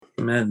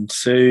Amen.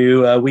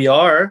 So we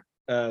are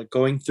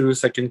going through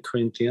Second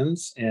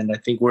Corinthians, and I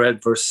think we're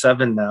at verse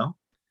 7 now.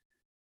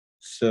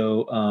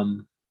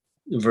 So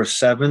verse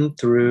 7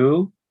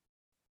 through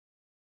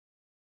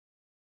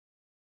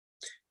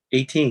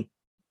 18.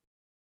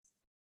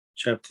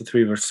 Chapter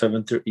 3, verse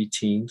 7 through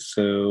 18.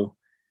 So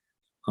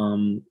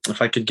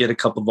if I could get a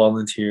couple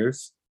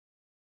volunteers,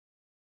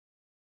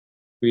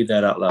 read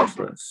that out loud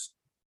for us.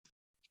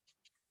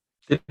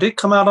 Did it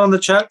come out on the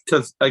chat?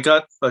 Because I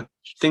got a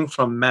thing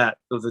from Matt.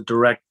 It was a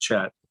direct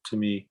chat to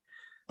me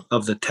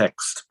of the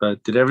text.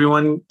 But did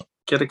everyone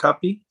get a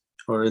copy?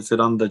 Or is it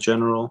on the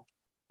general?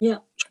 Yeah.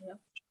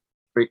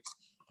 Great.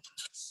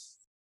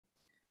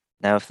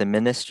 Now if the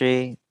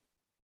ministry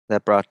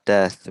that brought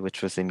death,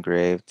 which was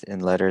engraved in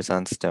letters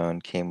on stone,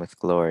 came with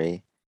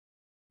glory,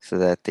 so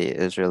that the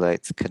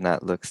Israelites could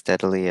not look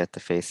steadily at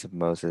the face of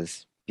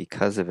Moses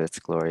because of its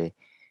glory,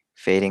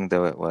 fading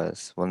though it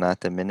was, will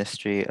not the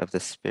ministry of the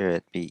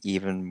Spirit be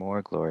even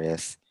more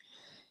glorious?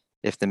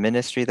 If the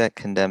ministry that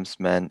condemns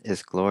men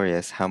is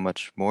glorious, how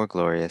much more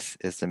glorious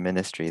is the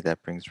ministry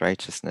that brings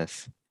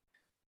righteousness?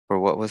 For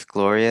what was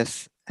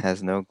glorious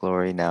has no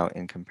glory now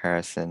in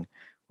comparison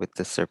with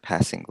the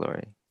surpassing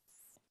glory.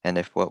 And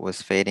if what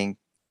was fading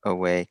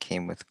away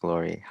came with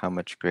glory, how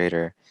much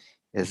greater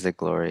is the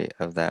glory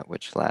of that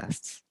which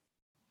lasts?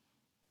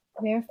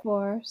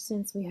 Therefore,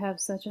 since we have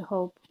such a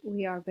hope,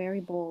 we are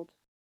very bold.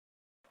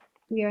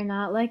 We are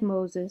not like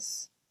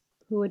Moses,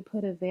 who would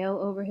put a veil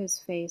over his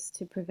face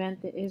to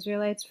prevent the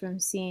Israelites from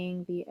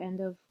seeing the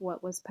end of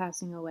what was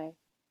passing away.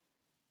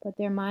 But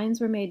their minds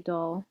were made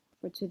dull,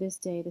 for to this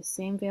day the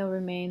same veil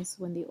remains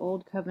when the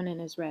old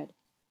covenant is read.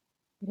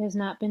 It has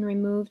not been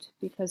removed,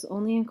 because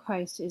only in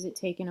Christ is it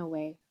taken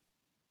away.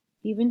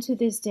 Even to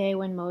this day,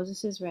 when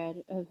Moses is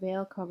read, a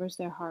veil covers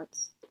their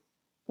hearts.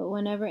 But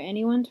whenever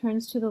anyone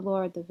turns to the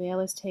Lord, the veil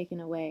is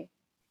taken away.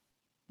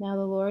 Now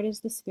the Lord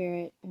is the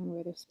Spirit, and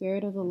where the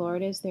Spirit of the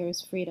Lord is, there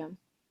is freedom.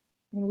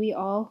 And we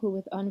all who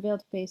with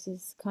unveiled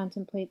faces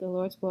contemplate the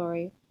Lord's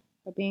glory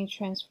are being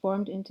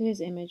transformed into his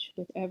image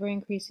with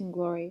ever-increasing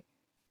glory,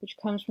 which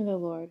comes from the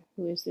Lord,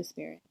 who is the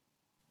Spirit.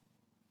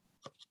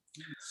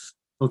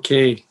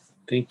 Okay,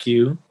 thank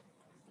you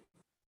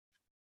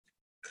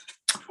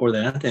for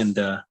that.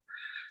 And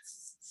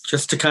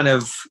just to kind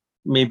of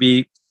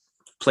maybe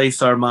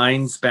place our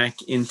minds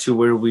back into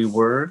where we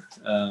were,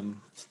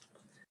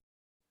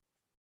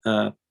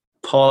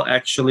 Paul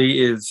actually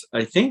is,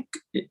 I think,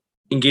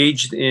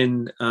 engaged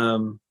in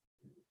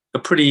a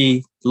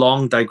pretty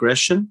long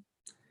digression.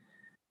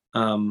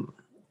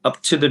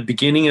 Up to the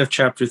beginning of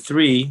chapter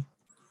 3,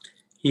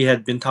 he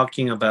had been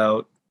talking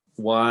about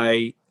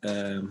why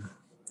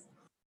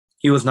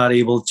he was not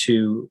able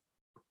to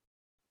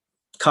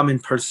come in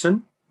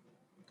person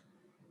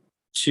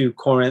to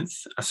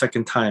Corinth a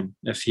second time,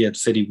 as he had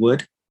said he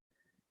would.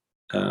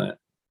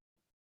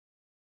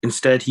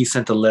 Instead, he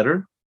sent a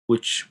letter,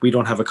 which we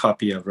don't have a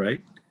copy of,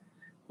 right?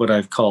 What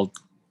I've called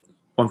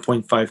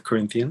 1.5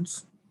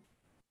 Corinthians.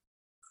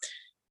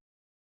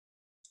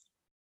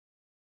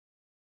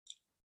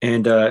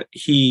 And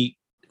he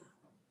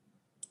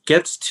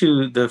gets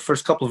to the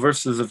first couple of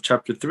verses of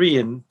chapter 3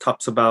 and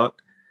talks about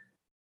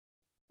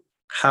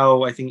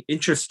how, I think,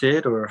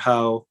 interested or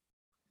how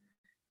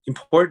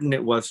important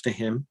it was to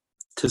him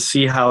to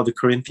see how the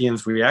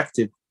Corinthians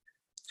reacted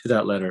to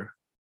that letter.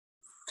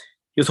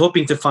 He was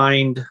hoping to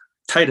find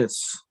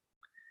Titus,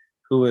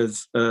 who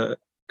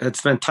had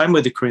spent time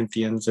with the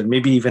Corinthians and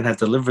maybe even had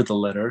delivered the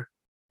letter,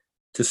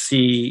 to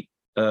see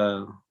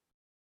how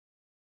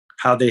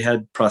they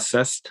had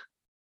processed.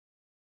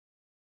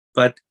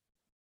 But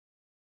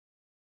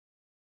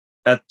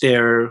at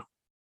their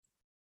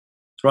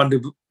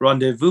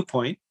rendezvous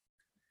point,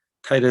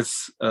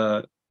 Titus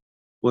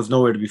was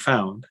nowhere to be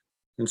found.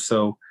 And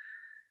so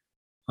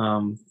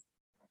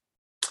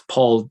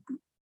Paul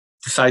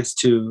decides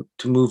to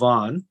move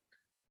on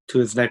to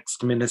his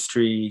next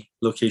ministry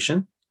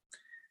location.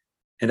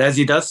 And as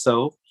he does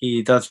so,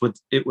 he does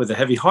it with a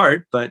heavy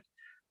heart. But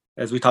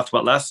as we talked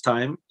about last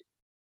time,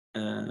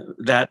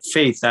 that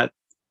faith, that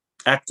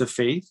act of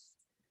faith,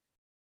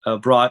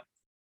 brought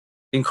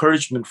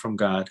encouragement from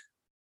God.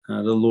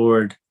 The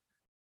Lord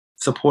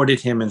supported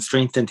him and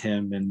strengthened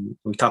him. And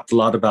we talked a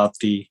lot about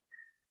the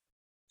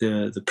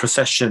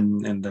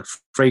procession and the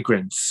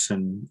fragrance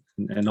and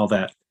all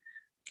that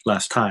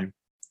last time.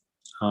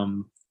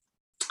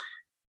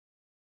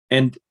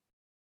 And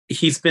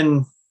he's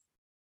been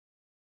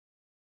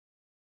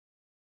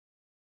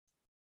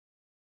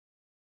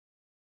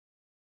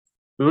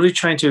really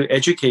trying to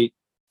educate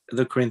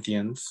the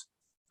Corinthians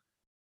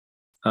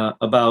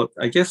about,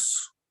 I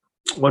guess,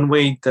 one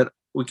way that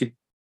we could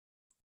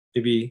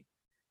maybe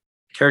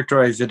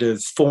characterize it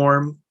as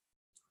form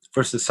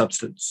versus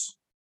substance.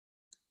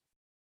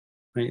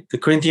 Right? The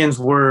Corinthians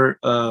were,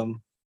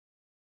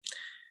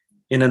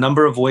 in a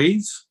number of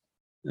ways,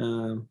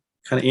 kind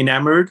of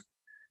enamored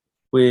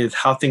with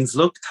how things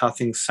looked, how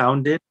things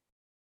sounded,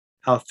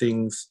 how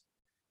things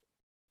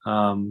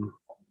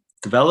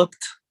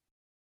developed.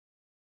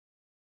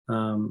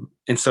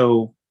 And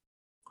so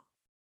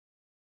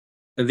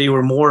they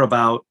were more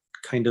about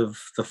kind of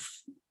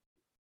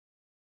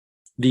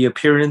the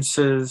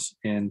appearances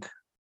and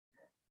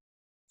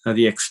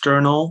the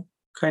external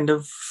kind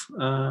of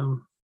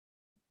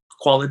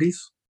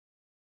qualities.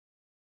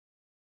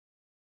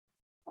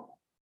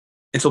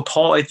 And so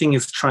Paul, I think,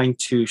 is trying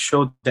to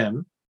show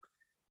them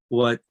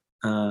what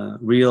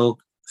real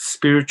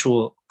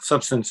spiritual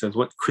substance is,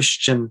 what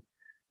Christian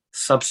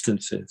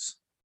substance is,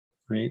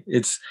 right?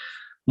 It's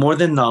more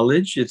than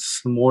knowledge.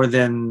 It's more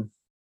than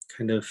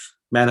kind of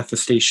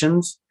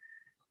manifestations.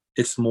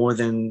 It's more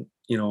than,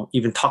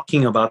 even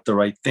talking about the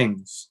right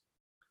things.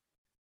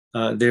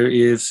 There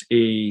is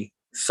a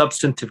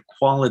substantive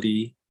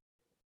quality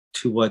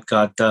to what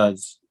God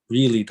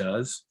really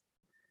does.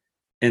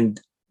 And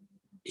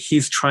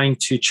he's trying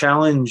to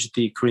challenge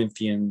the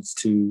Corinthians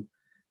to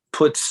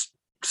put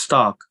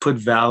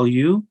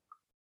value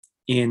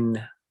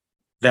in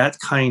that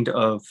kind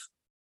of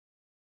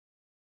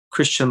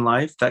Christian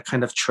life, that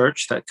kind of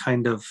church, that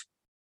kind of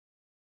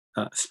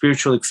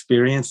spiritual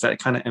experience, that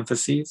kind of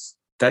emphasis,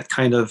 that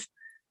kind of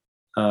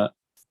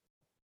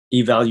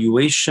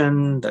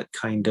evaluation, that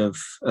kind of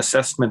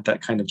assessment,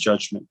 that kind of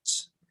judgment.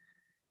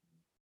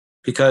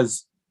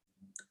 Because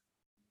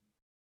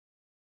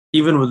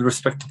even with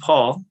respect to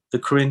Paul, the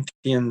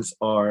Corinthians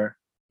are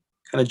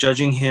kind of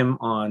judging him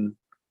on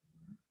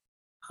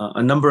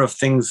a number of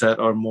things that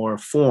are more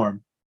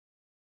form,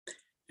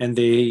 and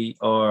they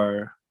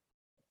are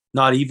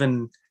not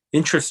even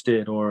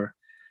interested or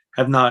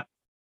have not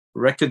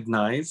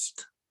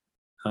recognized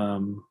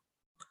some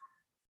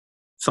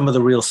of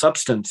the real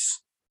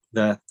substance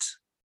that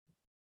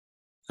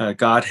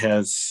God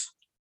has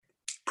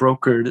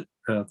brokered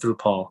through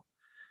Paul.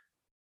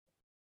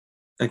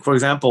 Like, for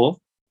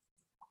example,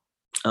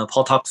 we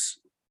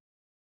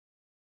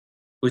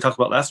talked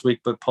about last week,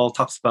 but Paul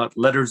talks about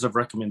letters of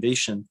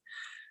recommendation.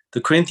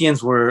 The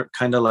Corinthians were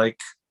kind of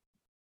like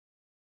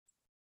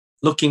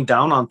looking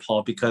down on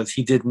Paul because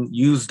he didn't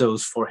use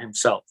those for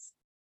himself.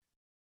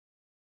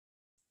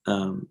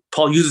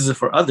 Paul uses it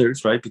for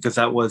others, right? Because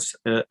that was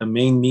a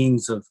main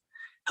means of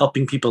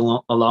helping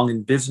people along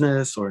in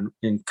business or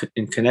in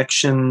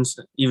connections,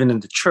 even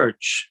in the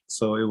church.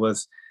 So it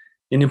was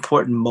an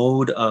important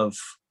mode of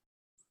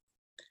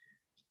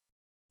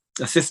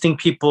assisting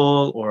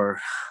people,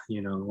 or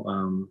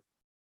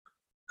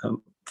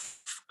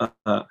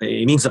a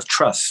means of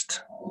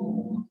trust.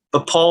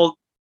 But Paul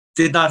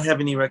did not have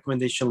any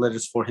recommendation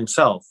letters for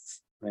himself,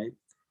 right?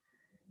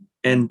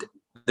 And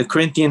the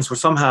Corinthians were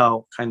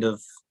somehow kind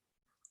of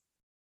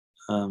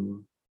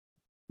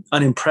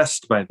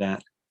unimpressed by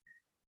that,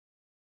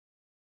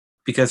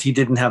 because he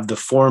didn't have the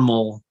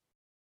formal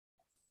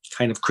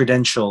kind of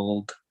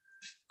credentials,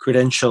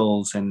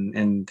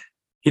 and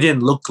he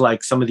didn't look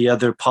like some of the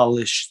other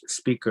polished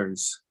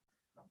speakers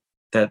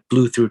that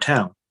blew through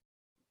town.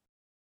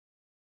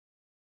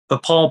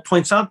 But Paul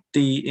points out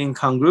the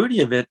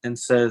incongruity of it and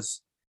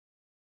says,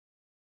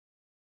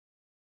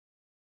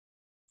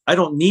 I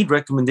don't need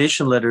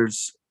recommendation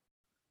letters,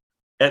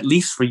 at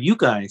least for you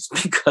guys,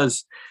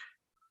 because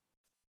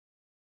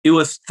it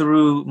was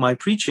through my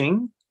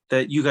preaching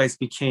that you guys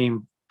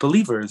became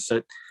believers,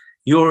 that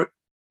your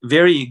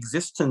very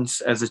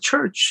existence as a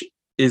church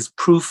is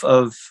proof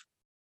of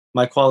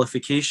my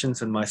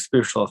qualifications and my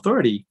spiritual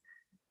authority.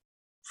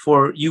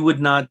 For you would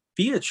not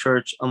be a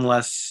church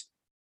unless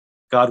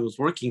God was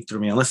working through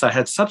me, unless I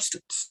had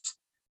substance,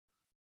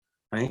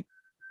 right?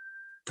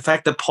 The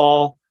fact that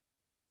Paul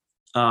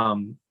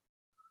founded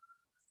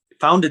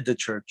the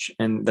church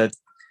and that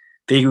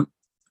they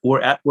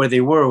were at where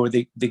they were, or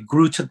they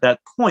grew to that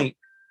point,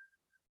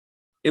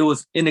 it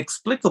was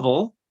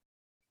inexplicable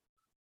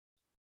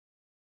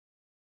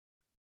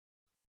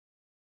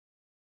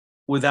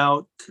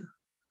without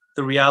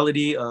the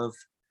reality of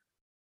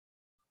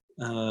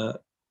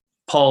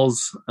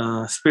Paul's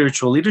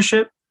spiritual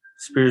leadership,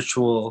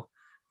 spiritual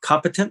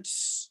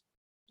competence,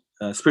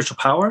 spiritual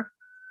power.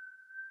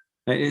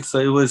 Right?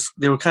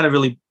 They were kind of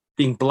really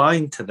being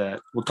blind to that.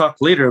 We'll talk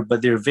later,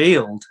 but they're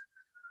veiled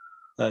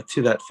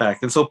to that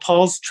fact. And so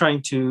Paul's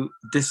trying to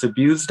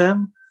disabuse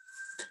them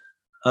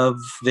of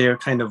their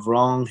kind of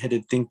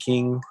wrong-headed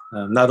thinking,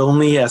 not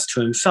only as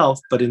to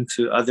himself, but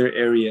into other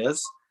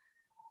areas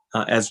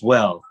as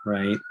well,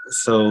 right?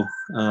 So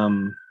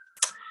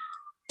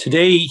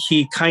today's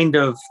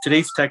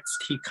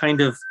text, he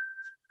kind of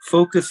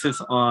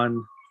focuses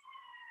on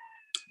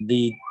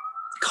the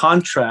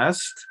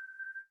contrast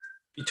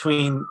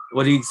between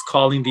what he's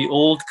calling the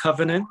old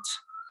covenant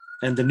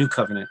and the new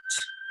covenant,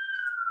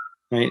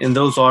 right? And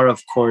those are,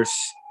 of course,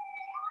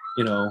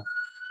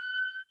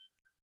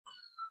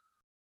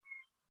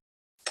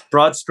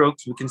 broad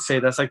strokes, we can say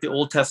that's like the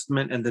Old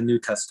Testament and the New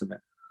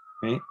Testament,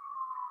 right?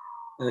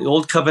 The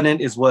Old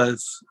Covenant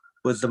was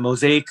the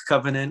Mosaic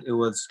covenant. It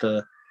was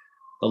the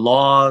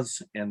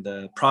laws and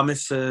the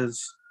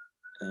promises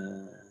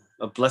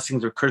of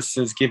blessings or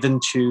curses given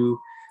to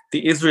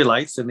the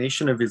Israelites, the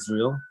nation of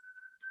Israel,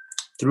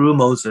 through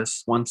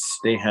Moses once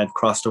they had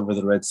crossed over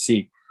the Red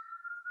Sea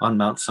on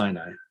Mount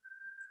Sinai.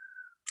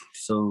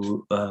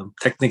 So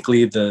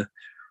technically the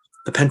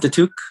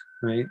Pentateuch,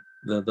 right?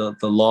 the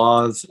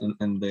laws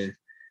and the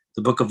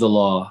book of the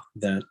law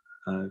that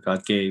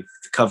God gave,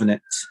 the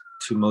covenant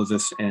to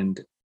Moses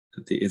and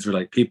the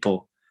Israelite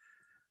people.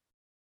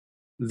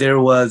 There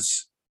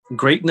was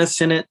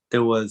greatness in it.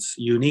 There was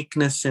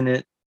uniqueness in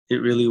it.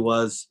 It really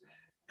was,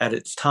 at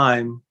its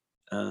time,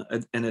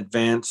 an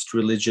advanced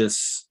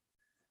religious,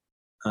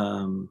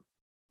 an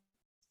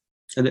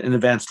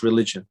advanced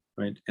religion,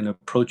 right? An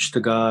approach to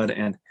God,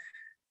 and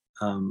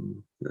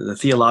the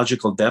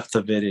theological depth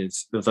of it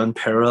was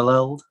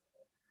unparalleled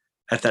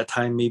at that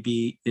time.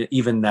 Maybe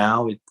even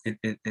now,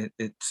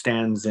 it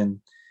stands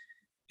in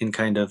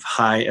kind of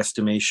high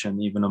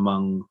estimation, even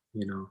among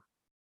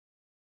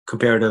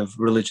comparative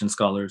religion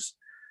scholars.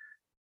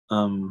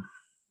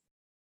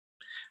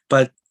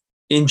 But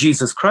in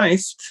Jesus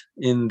Christ,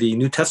 in the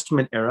New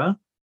Testament era,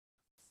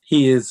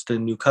 he is the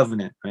new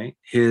covenant, right?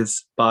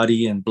 His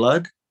body and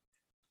blood,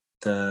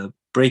 the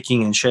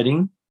breaking and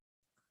shedding,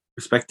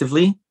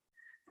 respectively,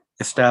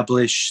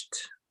 established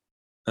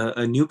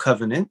a new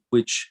covenant,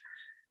 which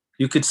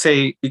you could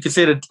say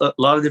it a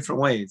lot of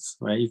different ways,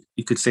 right?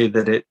 You could say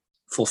that it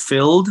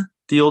fulfilled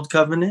the old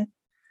covenant,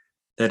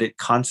 that it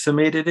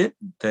consummated it,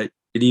 that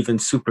it even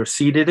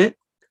superseded it,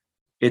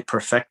 it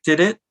perfected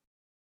it,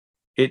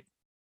 it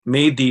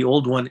made the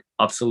old one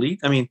obsolete.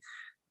 I mean,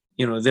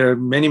 there are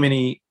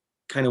many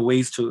kind of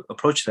ways to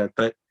approach that,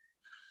 but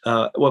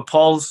what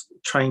Paul's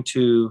trying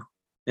to,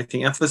 I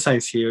think,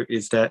 emphasize here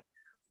is that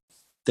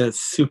the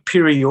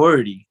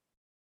superiority,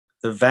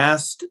 the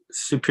vast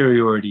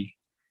superiority,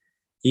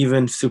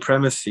 even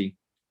supremacy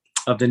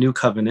of the new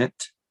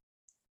covenant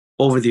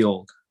over the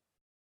old.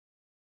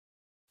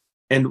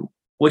 And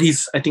what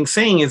he's, I think,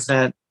 saying is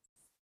that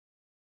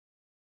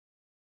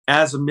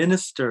as a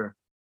minister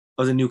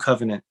of the new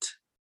covenant,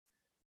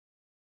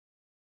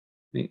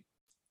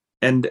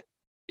 and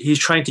he's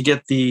trying to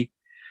get the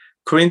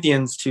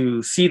Corinthians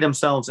to see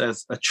themselves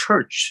as a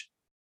church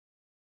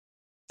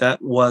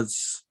that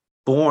was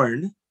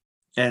born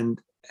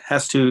and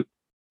has to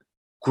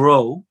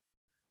grow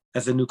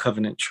as a new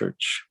covenant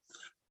church.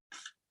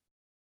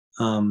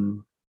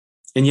 And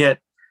yet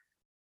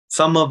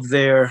some of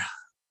their,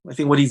 I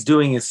think what he's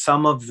doing is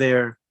some of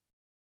their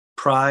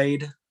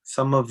pride,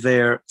 some of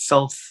their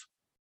self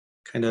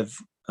kind of,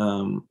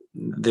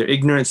 their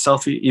ignorant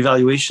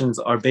self-evaluations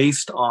are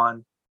based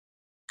on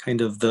kind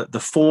of the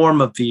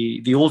form of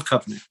the old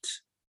covenant.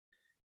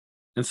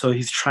 And so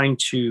he's trying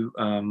to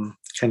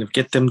kind of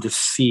get them to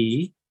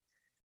see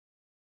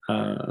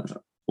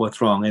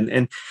what's wrong.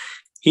 And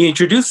he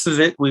introduces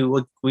it.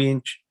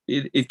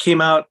 It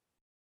came out,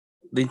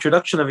 the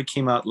introduction of it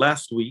came out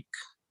last week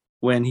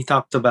when he's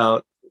talking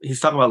about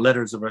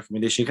letters of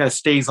recommendation. He kind of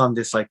stays on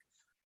this like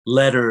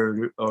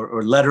letter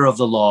or letter of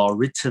the law,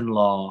 written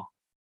law,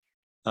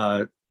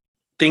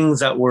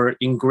 things that were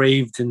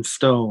engraved in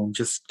stone,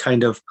 just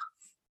kind of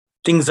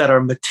things that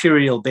are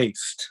material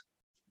based,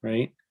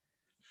 right?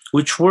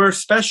 Which were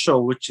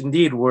special, which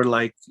indeed were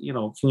like,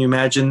 can you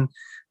imagine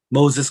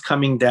Moses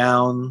coming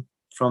down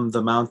from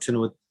the mountain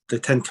with the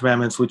 10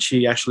 Commandments, which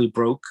he actually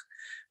broke,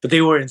 but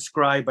they were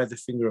inscribed by the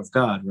finger of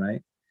God,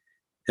 right?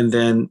 And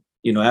then,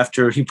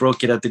 after he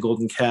broke it at the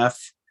golden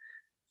calf,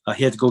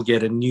 he had to go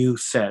get a new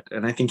set.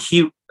 And I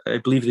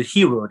believe that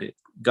he wrote it.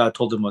 God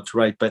told him what to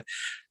write. But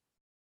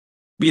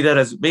be that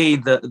as it may,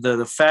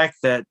 the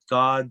fact that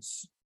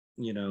God's,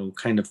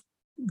 kind of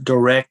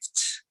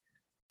direct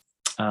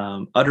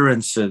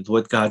utterances,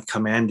 what God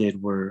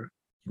commanded, were,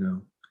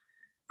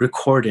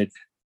 recorded,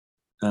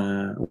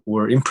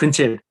 were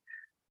imprinted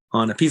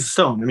on a piece of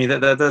stone. I mean,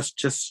 that's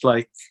just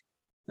like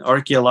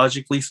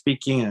archaeologically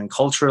speaking and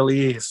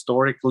culturally,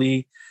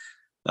 historically,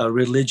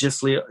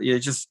 religiously,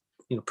 just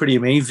pretty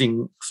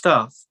amazing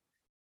stuff.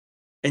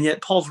 And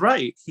yet Paul's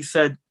right. He's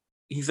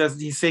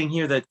saying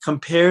here that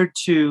compared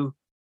to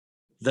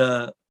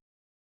the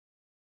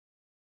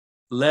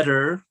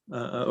letter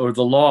or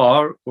the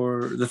law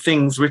or the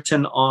things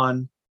written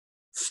on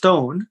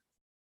stone,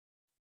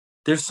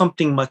 there's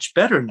something much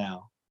better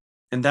now.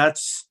 And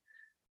that's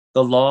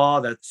the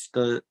law, that's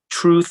the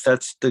truth,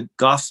 that's the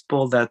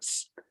gospel,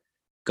 that's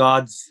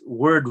God's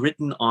word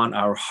written on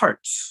our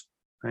hearts,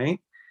 right?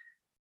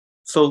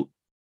 So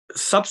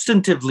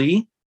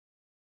substantively,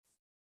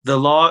 the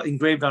law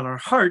engraved on our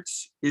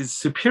hearts is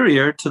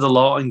superior to the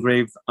law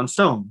engraved on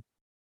stone.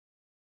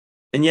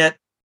 And yet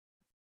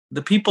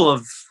the people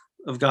of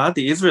God,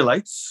 the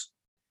Israelites,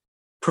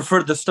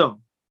 preferred the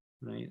stone,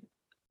 right?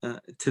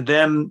 To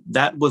them,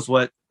 that was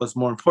what was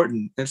more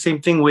important. And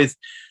same thing with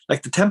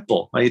like the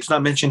temple, right? It's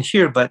not mentioned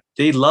here, but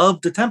they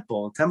loved the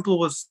temple. The temple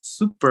was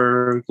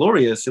super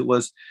glorious. It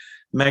was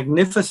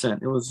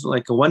magnificent. It was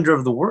like a wonder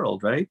of the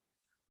world, right?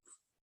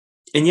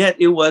 And yet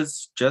it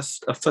was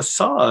just a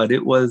facade.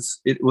 It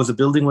was a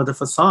building with a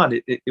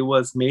facade. It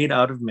was made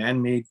out of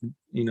man-made,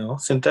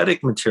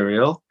 synthetic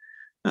material,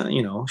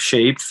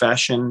 shaped,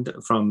 fashioned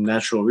from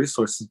natural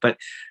resources. But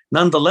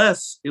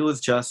nonetheless, it was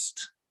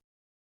just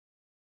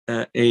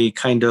a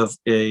kind of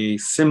a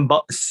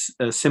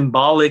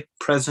symbolic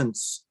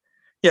presence.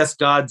 Yes,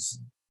 God's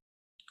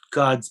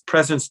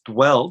presence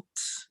dwelt,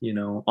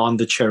 on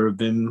the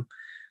cherubim,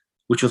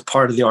 which was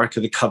part of the Ark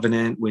of the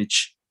Covenant,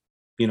 which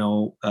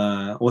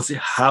was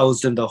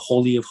housed in the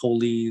Holy of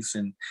Holies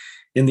and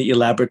in the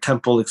elaborate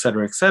temple, et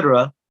cetera, et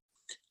cetera.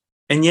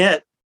 And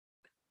yet,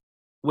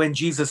 when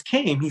Jesus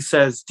came, he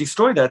says,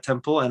 destroy that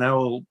temple and I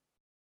will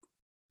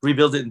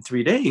rebuild it in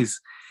 3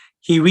 days.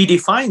 He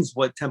redefines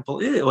what temple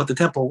is, what the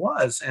temple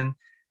was, and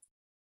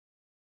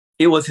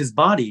it was his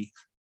body,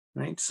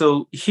 right?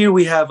 So here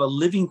we have a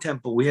living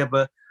temple. We have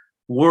a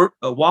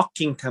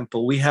walking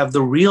temple. We have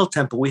the real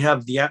temple. We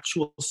have the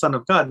actual Son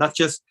of God, not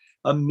just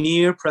a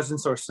mere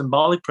presence or a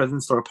symbolic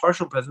presence or a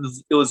partial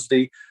presence. It was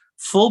the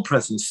full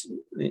presence.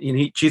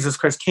 Jesus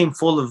Christ came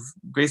full of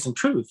grace and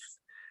truth.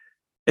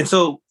 And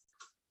so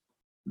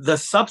the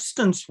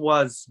substance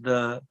was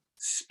the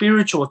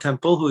spiritual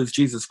temple, who is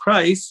Jesus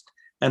Christ,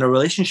 and a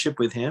relationship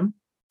with him.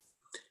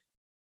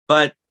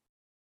 But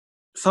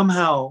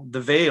somehow the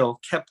veil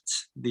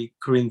kept the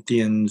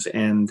Corinthians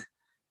and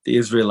the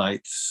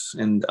Israelites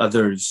and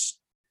others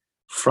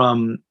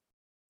from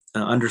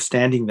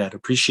understanding that,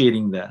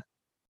 appreciating that,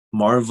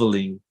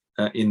 marveling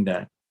in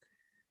that.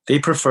 The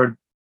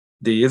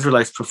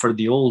Israelites preferred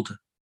the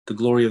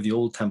glory of the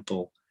old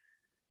temple.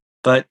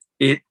 But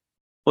it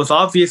was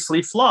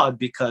obviously flawed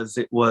because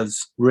it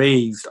was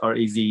razed,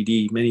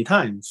 R-A-Z-E-D, many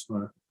times,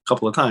 or a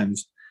couple of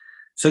times,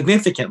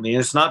 significantly,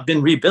 and it's not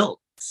been rebuilt.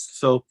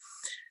 So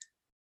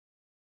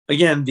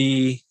again,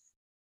 the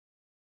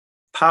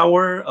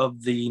power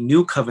of the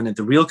new covenant,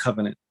 the real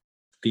covenant,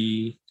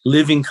 the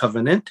living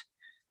covenant,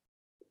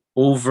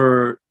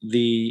 over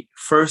the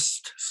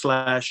first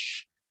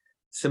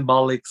 /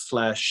 symbolic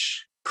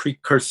 /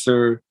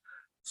 precursor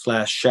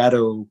 /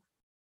 shadow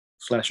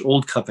 /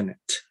 old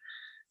covenant,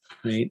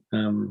 right?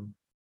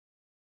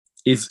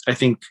 Is, I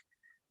think,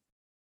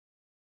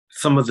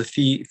 some of the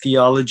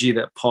theology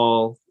that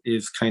Paul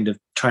is kind of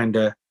trying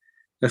to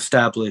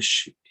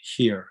establish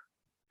here.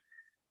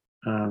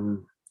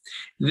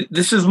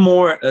 This is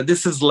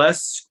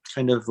less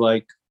kind of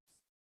like,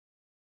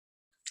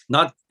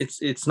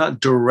 it's not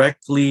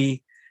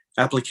directly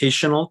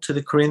applicational to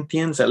the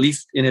Corinthians, at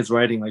least in his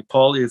writing. Like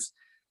Paul is,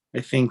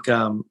 I think,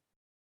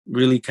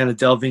 really kind of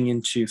delving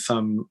into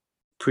some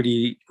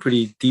pretty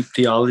deep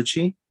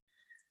theology.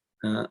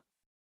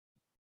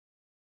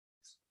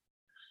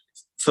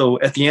 So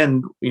at the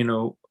end,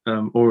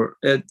 or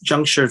at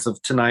junctures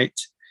of tonight,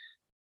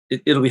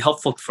 it'll be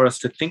helpful for us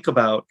to think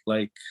about,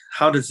 like,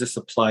 how does this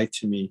apply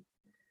to me,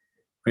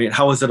 right?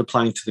 How is it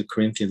applying to the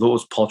Corinthians? What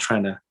was Paul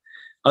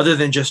other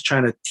than just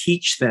trying to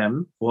teach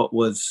them what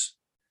was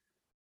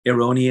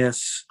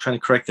erroneous, trying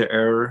to correct their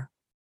error?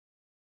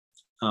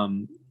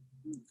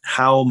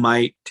 How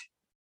might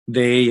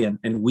they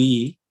and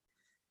we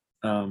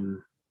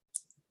kind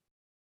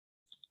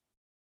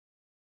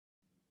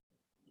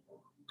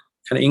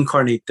of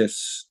incarnate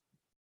this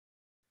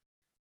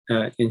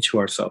into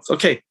ourselves?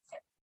 Okay,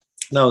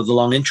 that was a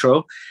long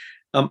intro.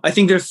 I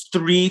think there's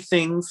 3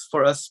 things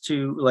for us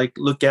to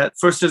look at.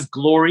 First is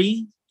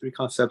glory, 3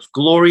 concepts.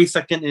 Glory.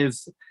 Second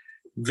is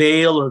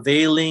veil or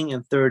veiling,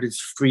 and third is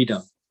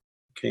freedom.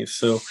 Okay,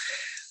 so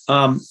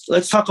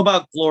let's talk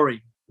about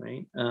glory,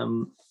 right?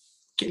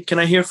 Can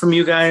I hear from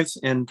you guys?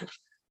 And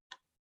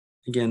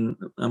again,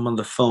 I'm on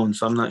the phone,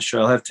 so I'm not sure.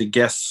 I'll have to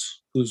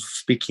guess who's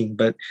speaking.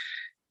 But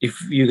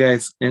if you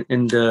guys,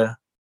 and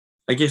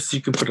I guess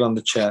you can put it on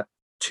the chat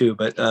too.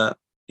 But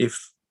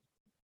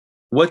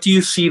what do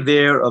you see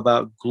there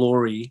about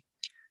glory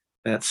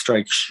that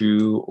strikes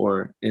you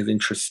or is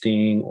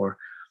interesting or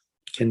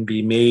can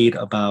be made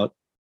about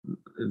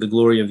the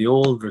glory of the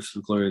old versus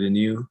the glory of the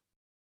new?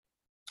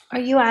 Are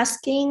you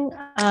asking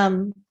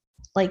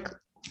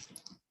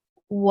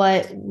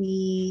what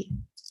we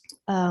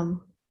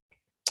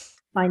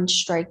find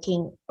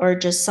striking, or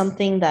just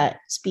something that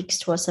speaks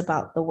to us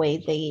about the way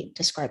they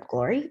describe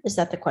glory? Is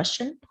that the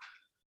question?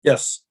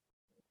 Yes.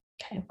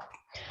 Okay.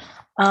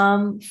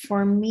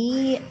 For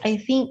me, I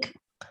think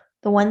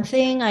the one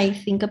thing I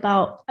think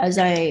about as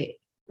I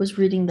was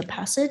reading the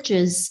passage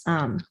is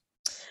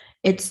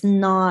it's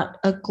not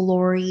a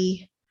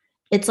glory.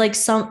 It's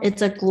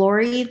it's a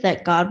glory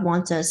that God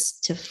wants us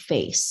to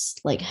face,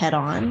 like head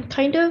on,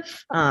 kind of.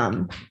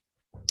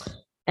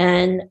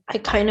 And I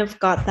kind of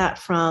got that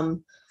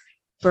from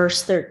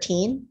verse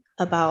 13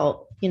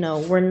 about,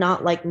 we're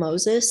not like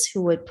Moses,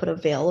 who would put a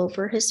veil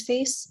over his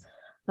face.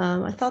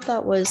 I thought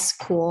that was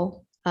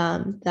cool,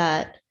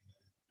 that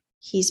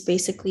he's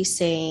basically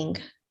saying,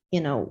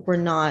 we're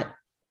not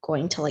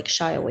going to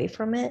shy away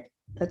from it.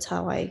 That's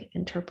how I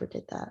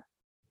interpreted that.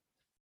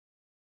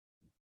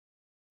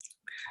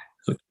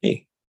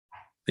 Okay,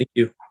 thank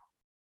you.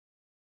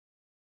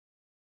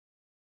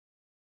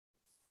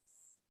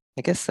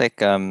 I guess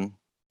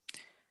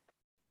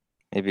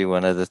maybe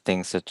one of the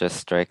things that just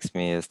strikes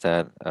me is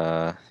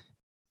that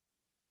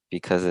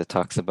because it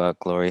talks about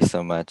glory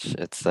so much,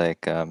 it's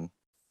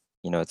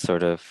it's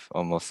sort of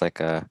almost like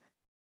a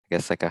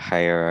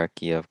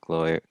hierarchy of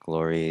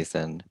glories,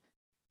 and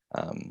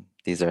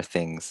these are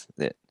things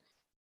that,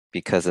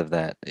 because of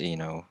that,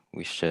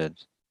 we should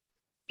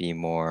be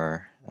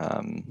more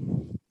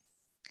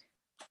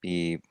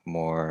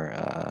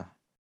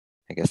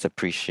I guess,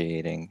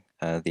 appreciating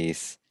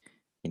these,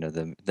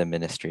 the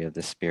ministry of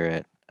the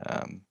Spirit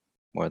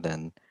more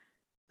than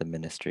the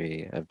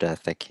ministry of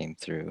death that came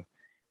through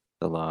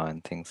the law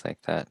and things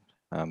like that.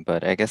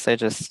 But I guess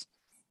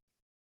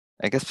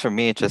for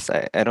me,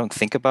 I don't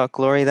think about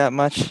glory that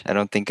much. I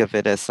don't think of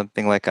it as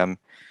something like I'm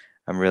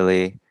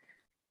really,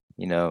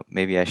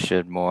 maybe I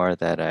should more,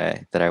 that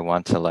I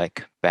want to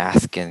like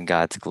bask in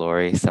God's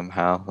glory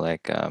somehow.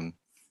 Like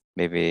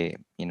maybe,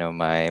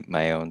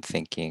 my own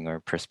thinking or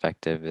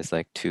perspective is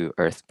like too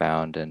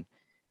earthbound, and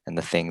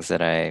the things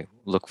that I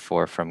look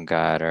for from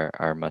God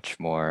are much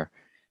more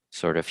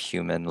sort of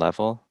human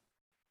level.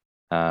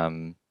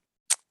 But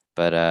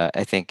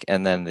I think,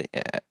 and then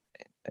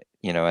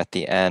at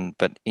the end,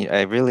 but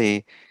I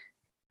really,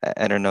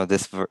 I don't know,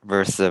 this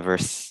verse.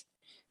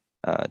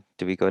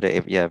 Do we go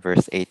to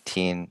verse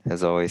 18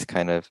 has always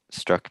kind of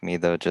struck me,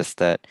 though, just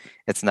that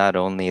it's not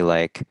only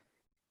like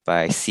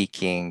by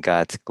seeking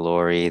God's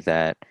glory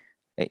that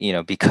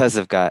because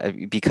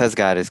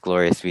God is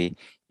glorious, we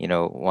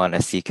want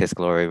to seek His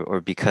glory, or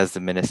because the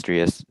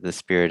ministry of the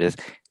Spirit is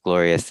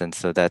glorious, and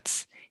so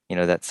that's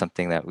that's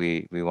something that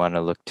we want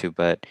to look to.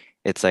 But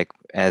it's like,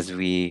 as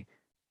we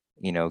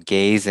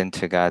gaze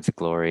into God's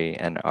glory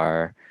and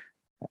are,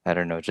 I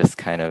don't know, just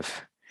kind of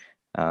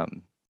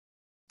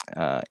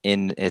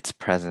in its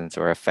presence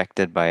or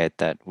affected by it,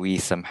 that we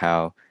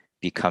somehow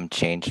become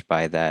changed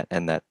by that,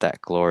 and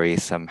that glory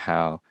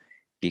somehow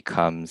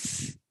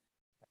becomes,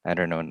 I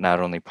don't know,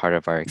 not only part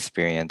of our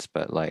experience,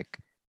 but like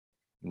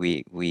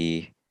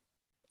we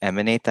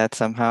emanate that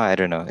somehow. I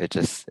don't know.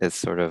 It's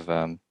sort of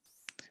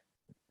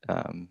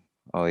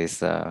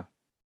always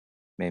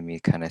made me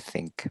kind of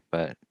think,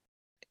 but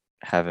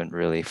haven't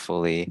really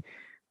fully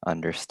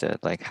understood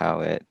like how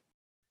it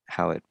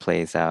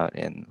plays out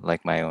in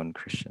like my own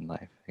Christian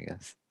life, I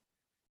guess.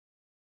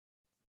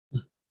 A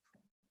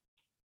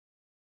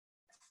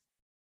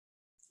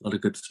lot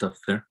of good stuff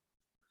there.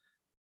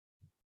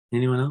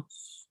 Anyone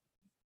else?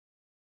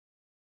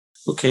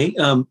 Okay.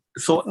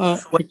 So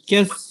I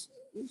guess,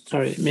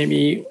 sorry,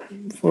 maybe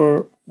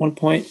for one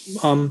point.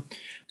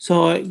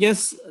 So I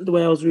guess the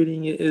way I was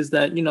reading it is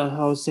that,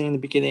 how I was saying in the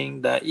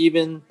beginning, that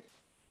even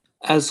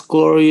as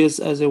glorious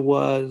as it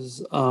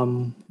was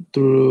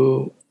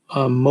through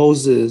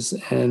Moses,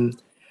 and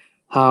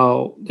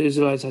how the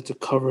Israelites had to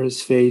cover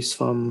his face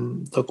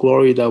from the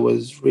glory that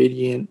was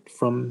radiant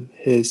from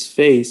his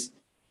face,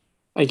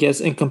 I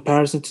guess in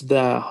comparison to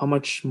that, how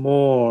much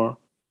more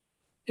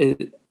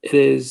it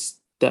is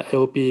that it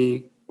will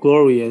be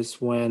glorious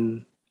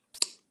when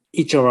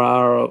each of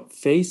our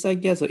face, I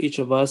guess, or each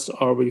of us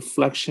are a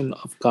reflection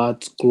of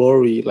God's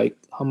glory. Like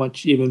how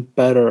much even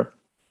better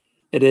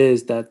it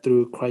is that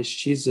through Christ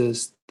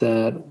Jesus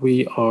that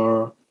we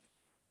are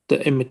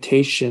the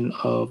imitation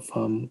of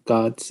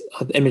God's,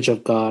 the image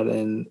of God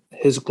and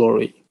His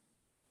glory.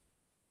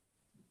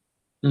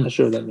 Not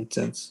sure if that makes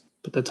sense,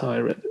 but that's how I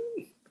read it.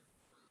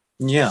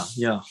 Yeah.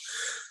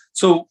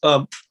 So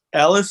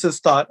Alice's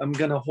thought, I'm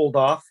going to hold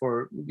off,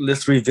 or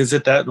let's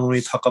revisit that when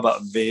we talk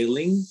about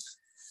veiling.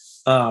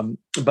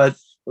 But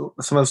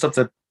some of the stuff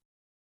that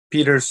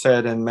Peter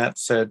said and Matt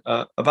said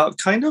about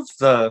kind of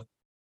the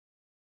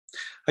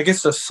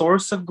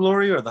source of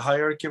glory, or the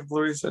hierarchy of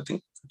glories, I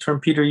think the term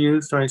Peter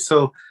used, right?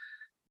 So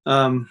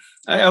I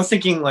was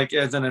thinking, like,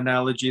 as an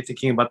analogy,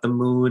 thinking about the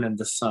moon and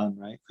the sun,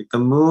 right? Like the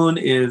moon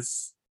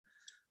is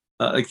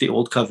like the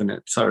old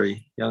covenant.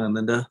 Sorry, Young and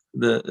Linda.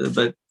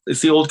 But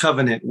it's the old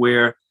covenant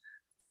where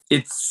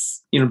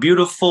it's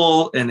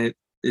beautiful, and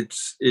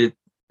it's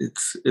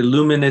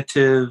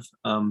illuminative,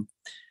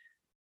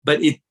 but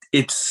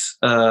it's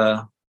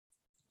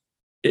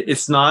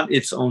not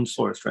its own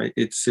source, right?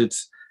 It's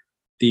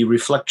the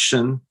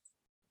reflection.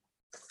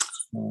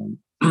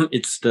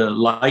 It's the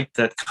light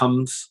that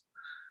comes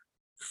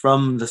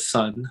from the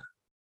sun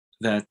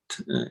that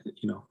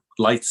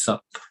lights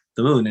up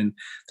the moon, and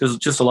there's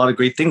just a lot of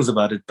great things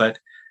about it. But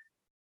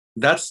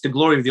that's the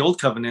glory of the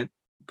old covenant.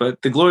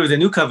 But the glory of the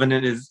new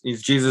covenant is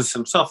Jesus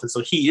Himself, and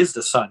so He is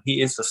the sun.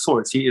 He is the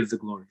source. He is the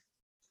glory.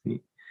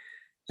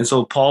 And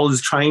so Paul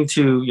is trying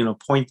to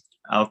point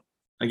out,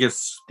 I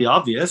guess, the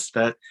obvious,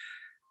 that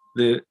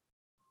the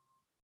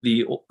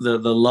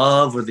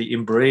love, or the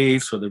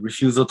embrace, or the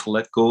refusal to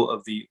let go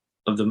of the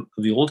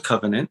old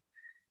covenant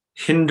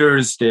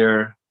hinders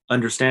their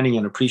understanding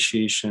and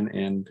appreciation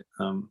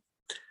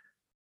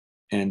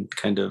and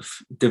kind of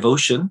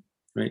devotion,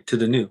 right, to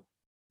the new,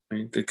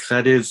 right? Because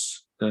that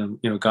is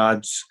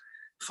God's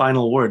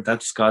final word.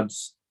 That's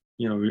God's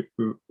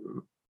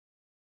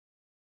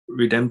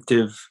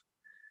redemptive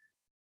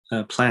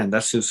plan.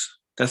 That's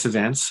his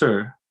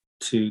answer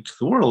to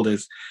the world,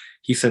 is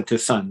He sent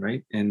His Son,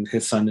 right, and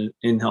His Son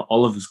in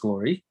all of His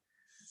glory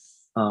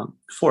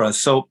for us.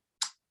 So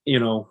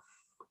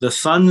the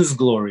Son's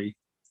glory,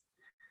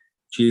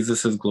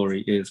 Jesus's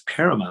glory, is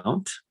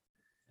paramount,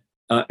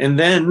 and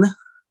then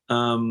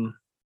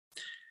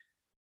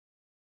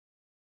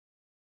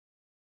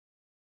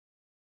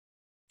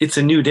it's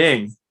a new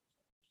day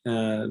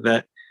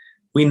that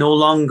we no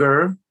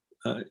longer.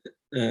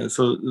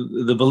 So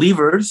the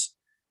believers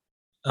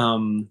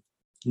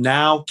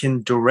now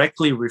can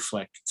directly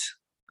reflect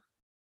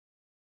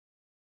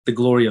the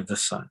glory of the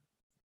Son.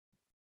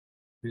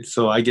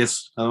 So I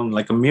guess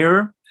like a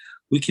mirror,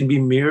 we can be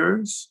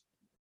mirrors,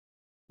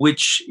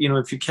 which,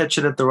 if you catch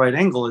it at the right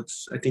angle,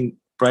 it's, I think,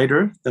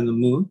 brighter than the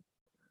moon.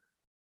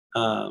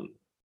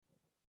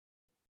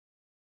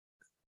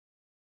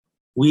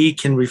 We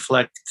can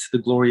reflect the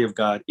glory of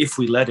God if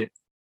we let it,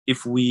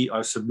 if we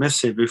are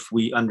submissive, if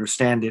we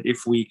understand it,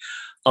 if we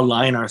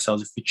align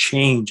ourselves, if we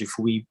change, if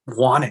we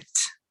want it,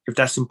 if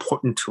that's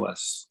important to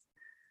us.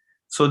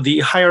 So the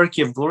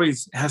hierarchy of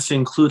glories has to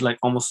include like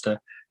almost a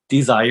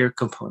desire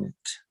component.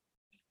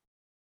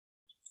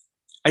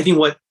 I think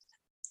what,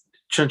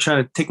 trying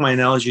to take my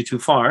analogy too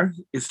far,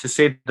 is to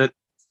say that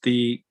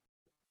the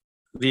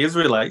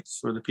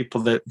Israelites, or the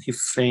people that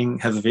he's saying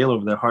has a veil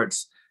over their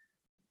hearts,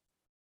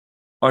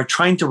 are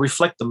trying to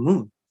reflect the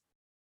moon,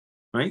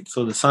 right?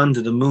 So the sun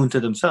to the moon to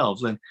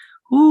themselves, and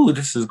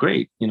this is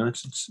great.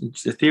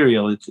 It's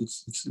ethereal.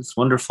 It's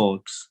wonderful.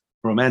 It's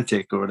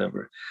romantic or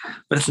whatever,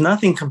 but it's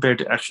nothing compared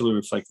to actually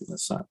reflecting the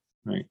sun,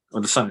 right? Or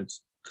the sun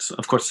is,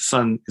 of course, the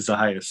sun is the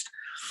highest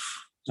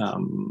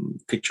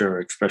picture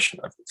or expression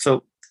of it.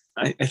 So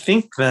I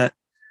think that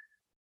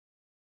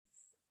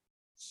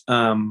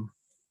how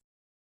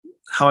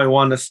I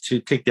want us to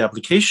take the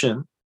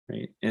application,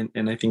 right?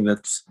 And I think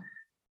that's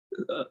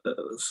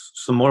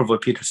some more of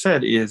what Peter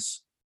said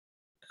is,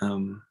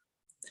 to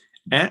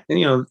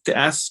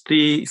ask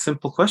the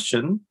simple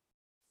question: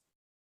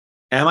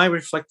 am I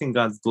reflecting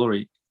God's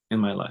glory in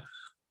my life?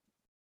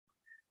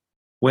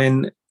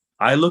 When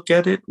I look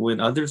at it, when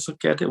others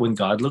look at it, when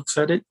God looks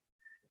at it,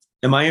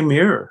 am I a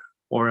mirror,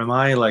 or am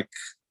I like,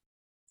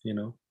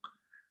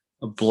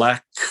 a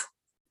black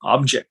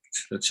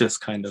object that's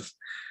just kind of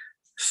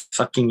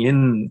sucking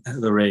in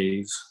the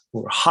rays,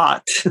 or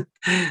hot,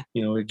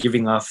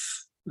 giving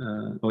off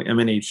or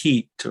emanate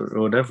heat or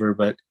whatever,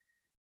 but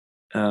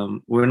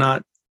we're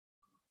not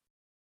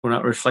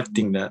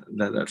reflecting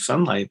that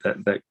sunlight,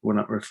 that we're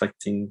not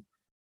reflecting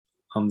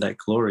that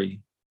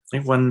glory.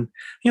 Like when,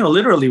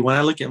 literally when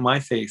I look at my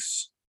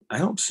face, I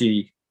don't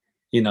see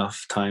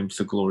enough times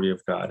the glory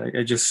of God.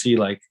 I just see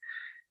like,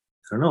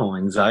 I don't know,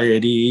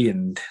 anxiety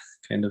and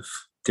kind of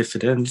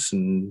diffidence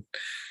and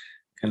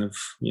kind of,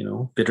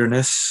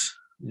 bitterness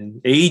and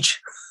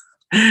age,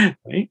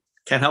 right?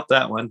 Can't help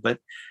that one. But,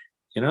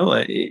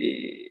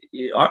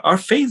 our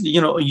face,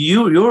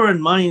 your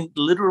and my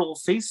literal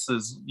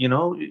faces,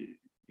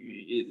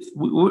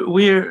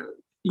 we're,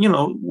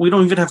 we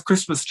don't even have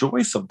Christmas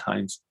joy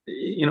sometimes,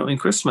 in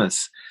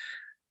Christmas.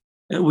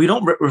 We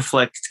don't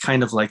reflect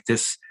kind of like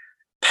this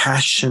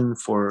passion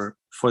for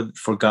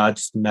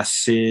God's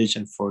message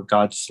and for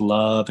God's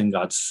love and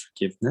God's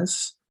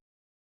forgiveness.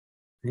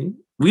 Right?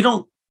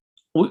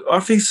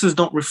 Our faces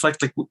don't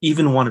reflect like we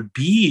even want to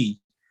be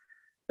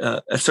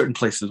at certain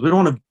places. We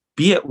don't want to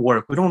be at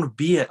work. We don't want to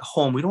be at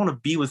home. We don't want to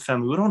be with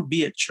family. We don't want to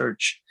be at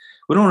church.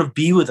 We don't want to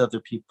be with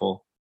other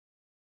people.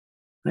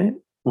 Right?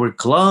 We're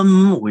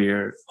glum.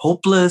 We're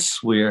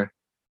hopeless. We're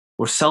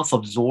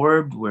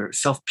self-absorbed. We're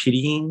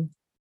self-pitying.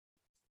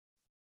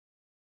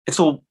 And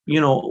so,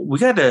 we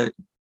got to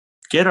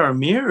get our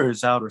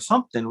mirrors out or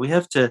something. We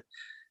have to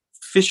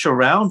fish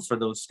around for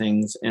those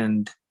things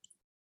and,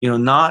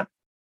 not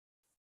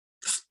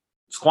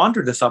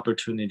squander this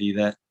opportunity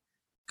that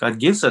God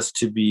gives us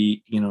to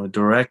be,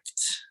 direct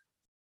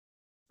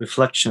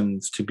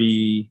reflections, to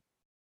be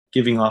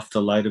giving off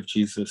the light of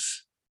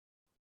Jesus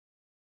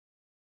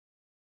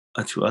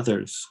to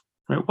others.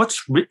 Right?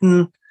 What's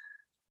written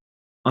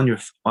on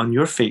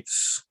your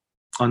face,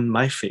 on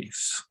my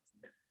face?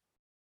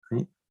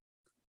 Right?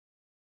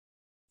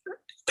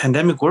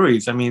 Pandemic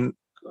worries. I mean,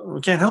 we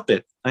can't help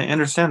it. I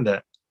understand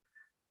that.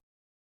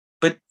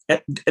 But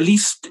at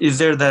least, is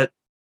there that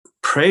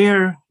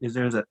prayer? Is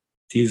there that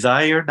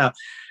desire? Now,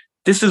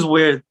 this is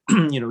where,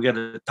 we got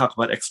to talk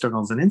about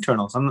externals and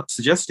internals. I'm not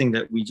suggesting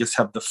that we just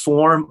have the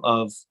form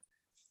of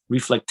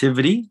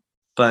reflectivity,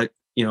 but,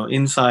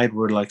 inside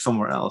we're like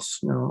somewhere else.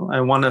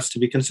 I want us to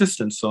be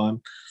consistent. So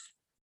I'm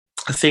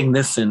saying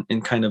this in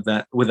kind of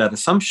that, with that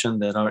assumption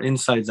that our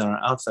insides and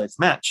our outsides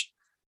match.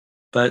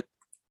 But,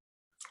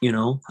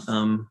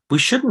 we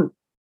shouldn't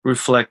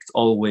reflect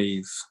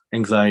always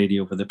anxiety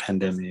over the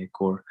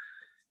pandemic, or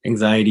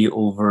anxiety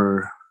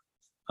over,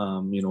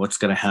 what's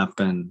going to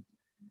happen,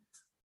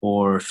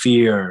 or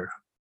fear,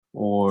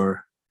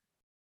 or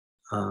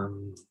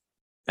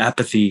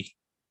apathy,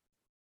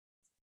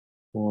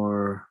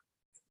 or,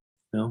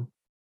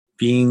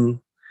 being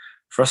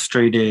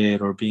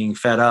frustrated, or being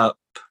fed up,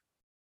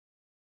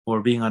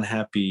 or being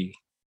unhappy,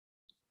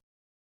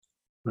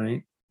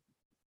 right?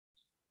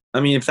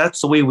 I mean, if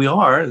that's the way we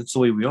are, that's the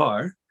way we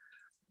are.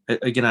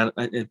 Again,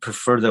 I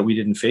prefer that we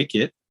didn't fake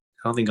it.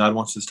 I don't think God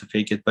wants us to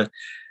fake it. But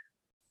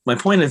my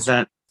point is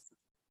that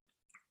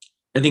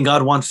I think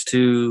God wants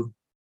to,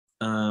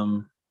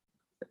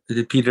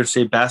 did Peter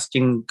say bask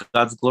in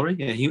God's glory?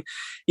 Yeah,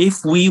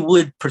 if we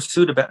would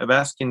pursue to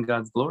bask in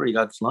God's glory,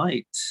 God's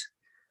light,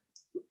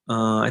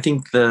 I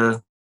think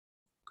the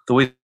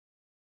way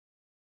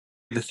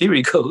the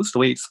theory goes, the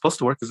way it's supposed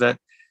to work, is that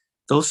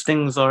those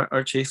things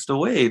are chased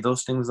away.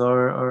 Those things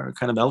are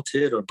kind of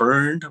melted or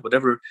burned,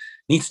 whatever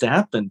needs to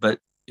happen. But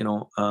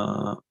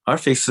our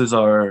faces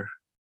are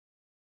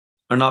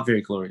not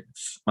very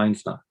glorious.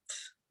 Mine's not.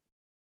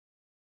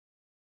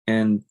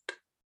 And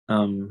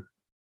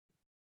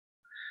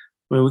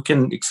we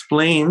can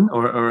explain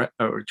or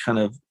kind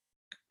of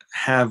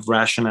have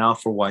rationale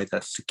for why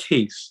that's the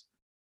case.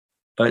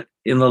 But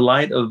in the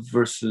light of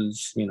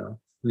verses,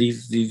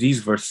 these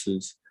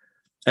verses,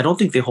 I don't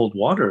think they hold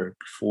water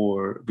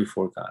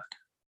before God.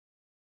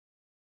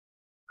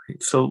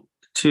 Right? So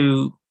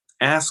to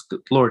ask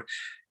the Lord,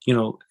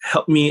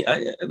 help me.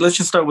 Let's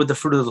just start with the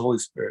fruit of the Holy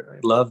Spirit: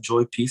 right? Love,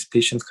 joy, peace,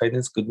 patience,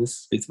 kindness,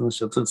 goodness, faithfulness,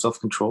 gentleness,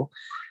 self-control.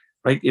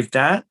 Right? If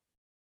that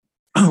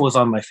was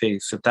on my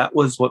face, if that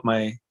was what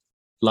my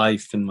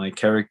life and my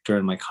character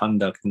and my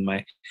conduct and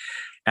my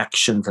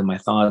actions and my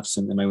thoughts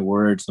and my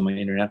words and my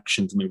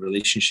interactions and my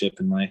relationship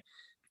and my,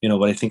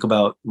 what I think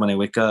about when I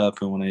wake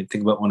up and when I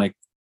think about when I,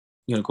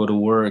 go to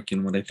work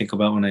and what I think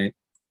about when I,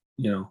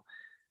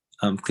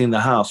 clean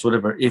the house,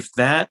 whatever. If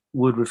that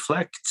would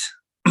reflect,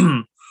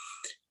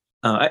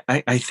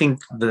 I think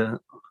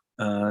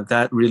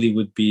that really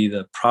would be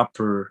the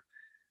proper.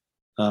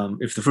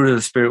 If the fruit of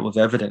the Spirit was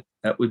evident,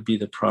 that would be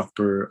the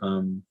proper.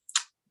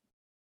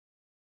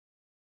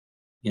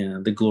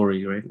 The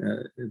glory, right?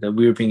 That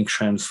we are being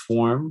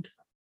transformed,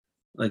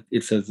 like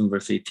it says in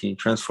verse 18,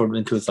 transformed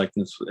into His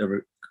likeness with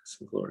ever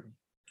glory.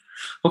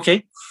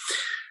 Okay.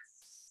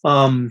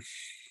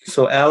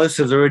 So Alice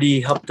has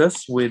already helped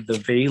us with the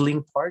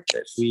veiling part,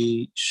 that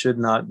we should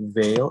not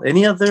veil.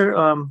 Any other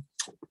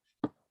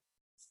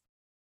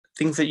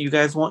things that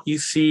you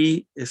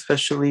see,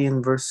 especially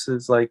in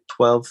verses like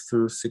 12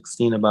 through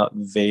 16 about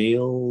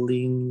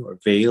veiling or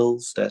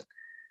veils that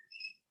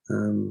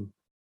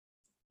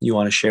you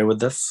want to share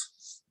with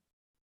us?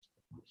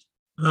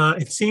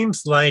 It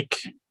seems like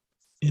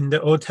in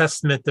the Old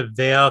Testament, the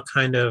veil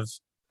kind of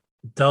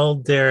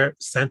dulled their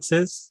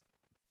senses.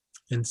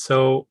 And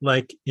so,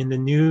 like in the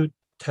New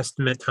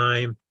Testament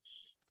time,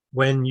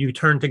 when you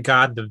turn to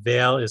God, the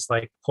veil is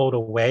like pulled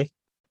away.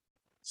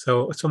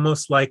 So it's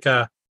almost like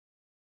I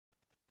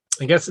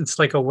guess it's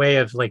like a way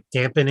of like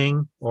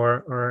dampening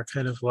or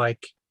kind of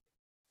like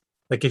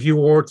if you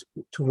were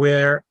to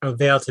wear a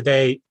veil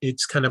today,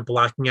 it's kind of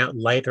blocking out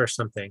light or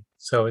something.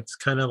 So it's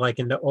kind of like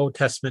in the Old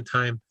Testament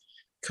time,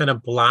 kind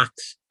of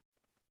blocked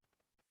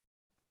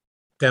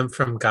them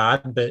from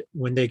God. But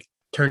when they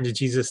turn to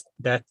Jesus,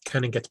 that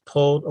kind of gets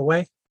pulled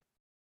away.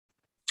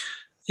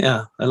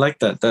 Yeah, I like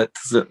that.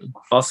 That's an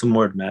awesome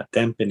word, Matt.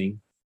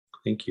 Dampening.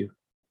 Thank you.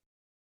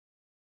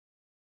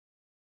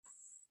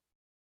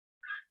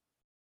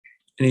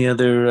 Any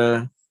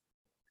other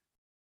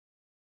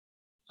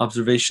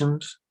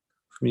observations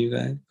from you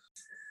guys?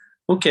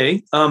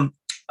 Okay.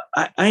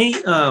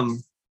 I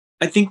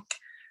think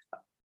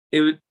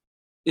it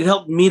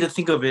helped me to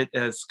think of it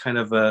as kind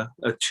of a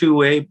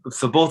two-way,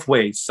 so both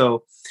ways.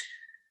 So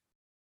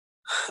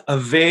a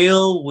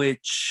veil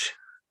which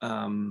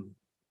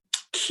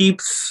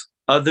keeps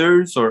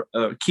others or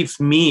keeps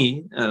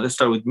me, let's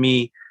start with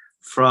me,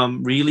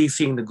 from really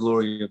seeing the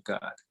glory of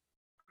God,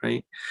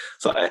 right?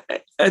 So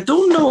I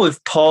don't know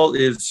if Paul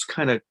is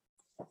kind of,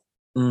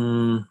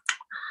 let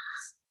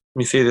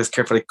me say this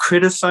carefully,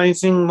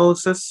 criticizing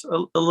Moses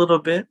a little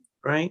bit,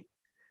 right?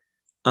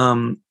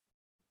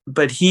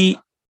 But he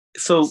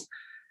seems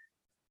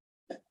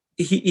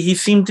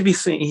to be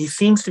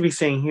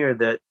saying here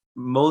that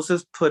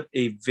Moses put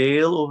a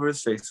veil over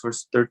his face,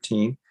 verse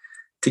 13,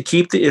 to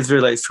keep the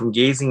Israelites from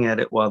gazing at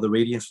it while the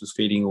radiance was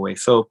fading away.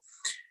 So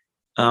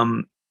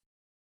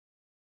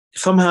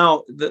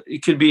somehow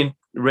it could be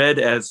read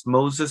as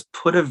Moses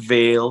put a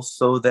veil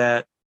so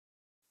that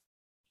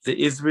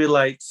the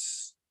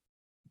Israelites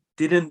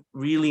didn't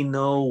really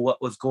know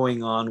what was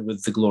going on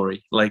with the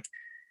glory. Like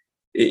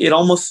it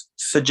almost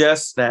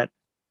suggests that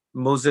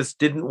Moses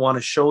didn't want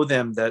to show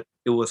them that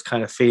it was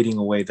kind of fading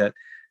away, that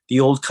the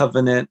old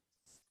covenant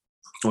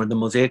or the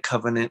Mosaic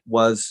covenant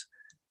was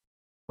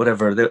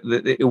whatever,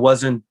 it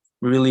wasn't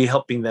really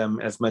helping them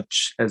as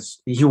much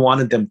as he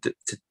wanted them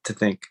to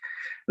think.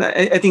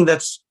 I think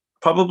that's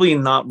probably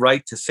not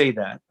right to say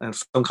that. And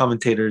some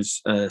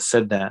commentators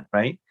said that,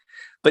 right?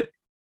 But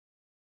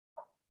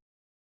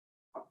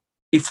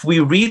if we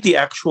read the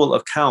actual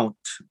account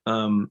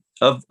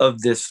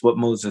of this, what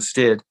Moses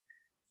did,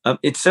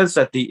 it says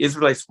that the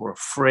Israelites were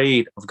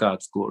afraid of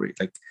God's glory.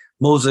 Like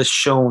Moses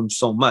shone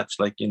so much,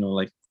 like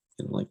you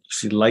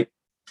see light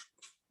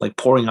like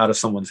pouring out of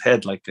someone's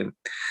head, like a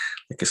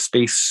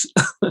space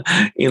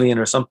alien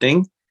or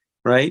something,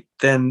 right?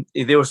 Then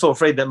they were so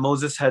afraid that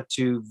Moses had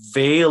to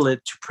veil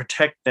it to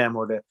protect them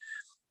or to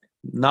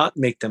not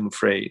make them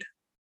afraid.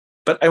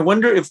 But I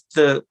wonder if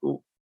the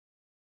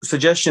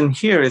suggestion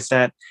here is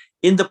that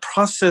in the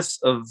process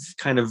of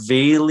kind of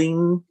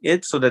veiling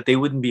it so that they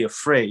wouldn't be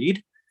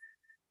afraid,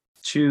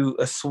 to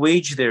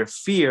assuage their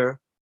fear,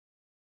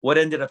 what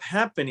ended up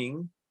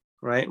happening,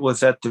 right, was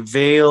that the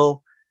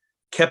veil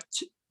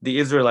kept the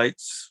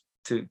Israelites,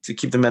 to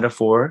keep the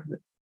metaphor,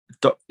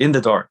 in the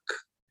dark.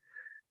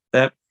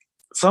 That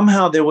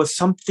somehow there was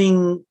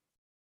something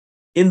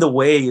in the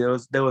way.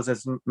 There was,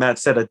 as Matt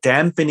said, a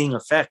dampening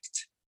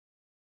effect,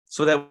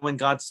 so that when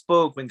God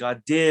spoke, when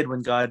God did,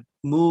 when God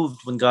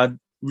moved, when God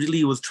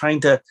really was trying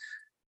to,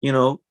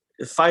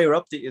 fire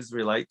up the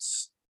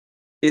Israelites,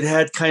 it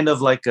had kind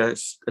of like a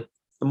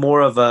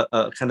more of a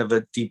kind of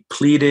a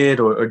depleted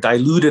or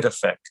diluted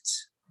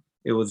effect.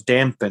 It was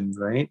dampened,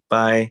 right,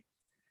 by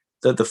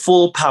the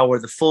full power,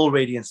 the full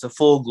radiance, the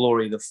full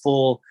glory, the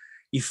full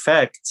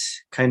effect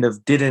kind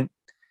of didn't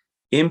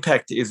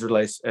impact the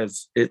Israelites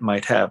as it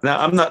might have.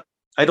 Now,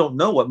 I don't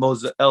know what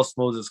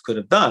Moses could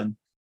have done,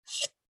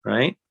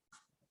 right?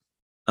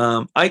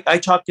 I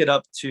chalk it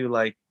up to,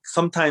 like,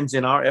 sometimes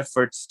in our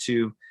efforts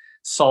to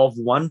solve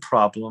one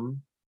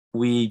problem,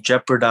 we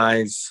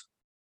jeopardize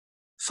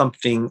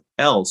something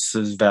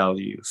else's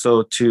value.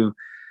 So to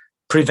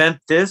prevent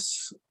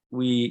this,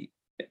 we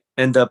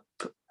end up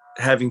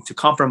having to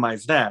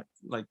compromise that.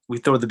 Like, we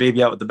throw the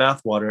baby out with the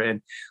bathwater,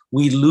 and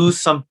we lose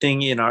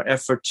something in our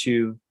effort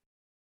to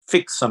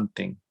fix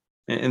something.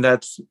 And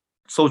that's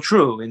so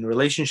true in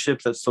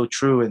relationships. That's so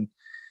true in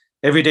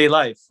everyday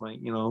life, right?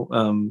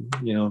 Trying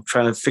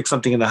to fix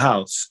something in the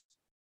house,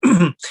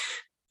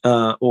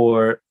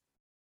 or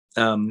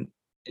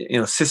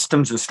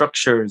systems and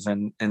structures,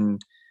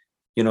 and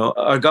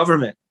our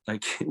government.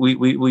 Like,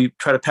 we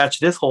try to patch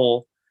this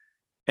hole,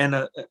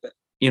 and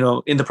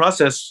in the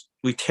process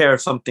we tear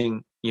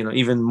something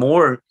even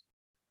more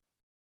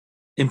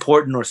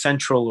important or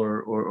central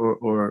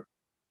or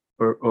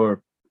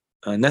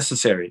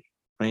necessary,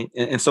 right?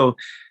 And so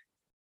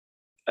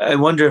I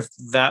wonder if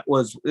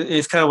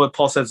it's kind of what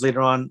Paul says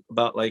later on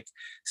about, like,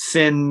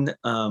 sin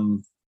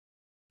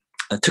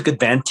took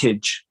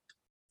advantage.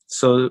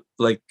 So,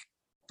 like,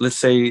 let's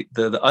say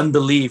the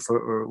unbelief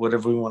or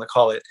whatever we want to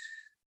call it,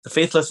 the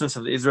faithlessness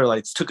of the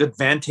Israelites took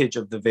advantage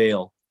of the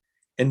veil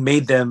and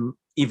made them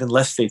even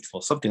less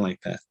faithful, something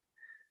like that.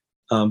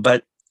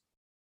 But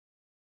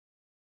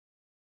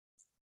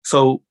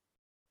so,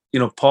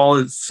 Paul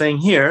is saying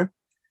here,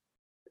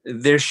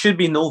 there should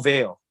be no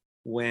veil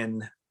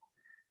when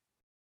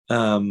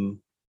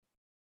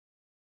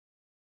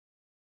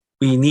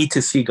we need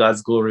to see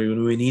God's glory,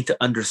 when we need to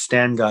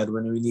understand God,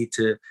 when we need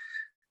to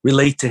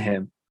relate to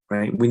him,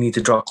 right? We need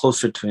to draw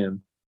closer to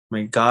him,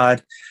 right?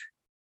 God,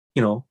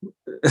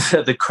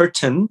 the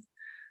curtain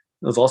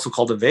was also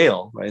called a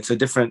veil, right? It's a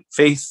different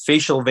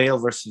facial veil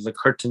versus a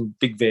curtain,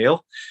 big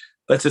veil,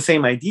 but it's the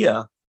same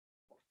idea,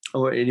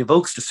 or it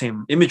evokes the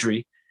same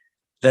imagery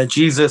that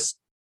Jesus,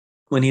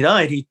 when he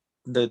died,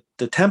 the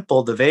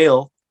temple, the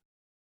veil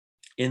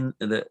in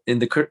the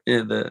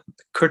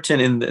curtain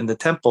in the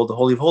temple, the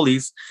Holy of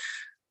Holies,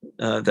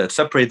 that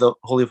separate the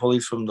Holy of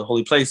Holies from the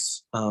holy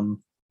place,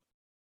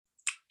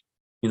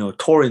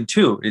 tore in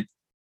two. It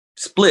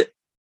split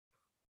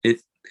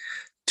it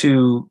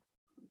to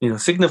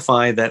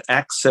signify that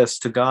access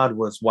to God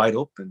was wide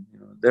open.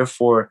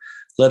 Therefore,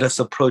 let us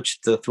approach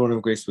the throne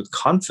of grace with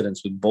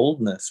confidence, with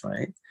boldness,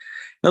 right?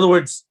 In other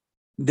words,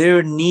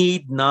 there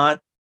need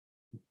not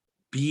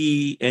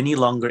be any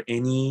longer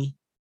anything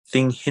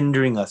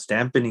hindering us,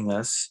 dampening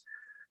us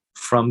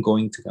from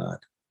going to God,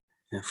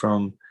 and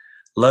from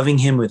loving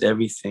him with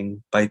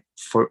everything,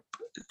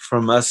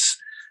 from us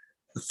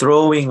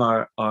throwing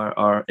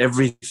our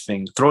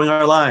everything, throwing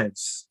our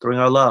lives, throwing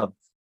our love,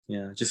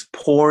 just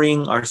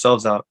pouring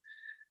ourselves out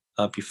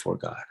before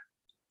God.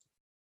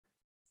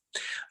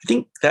 I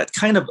think that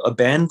kind of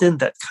abandon,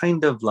 that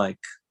kind of like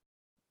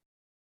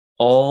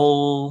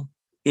all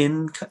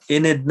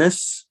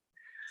inness,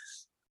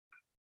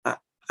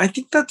 I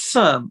think that's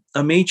a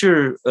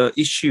major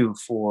issue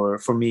for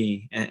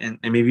me and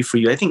maybe for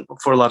you. I think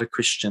for a lot of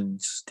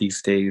Christians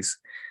these days,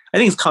 I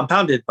think it's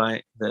compounded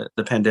by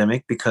the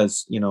pandemic,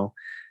 because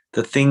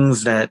the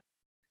things that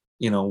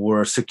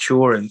were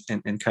secure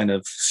and kind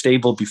of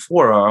stable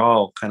before are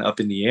all kind of up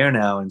in the air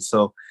now. And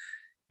so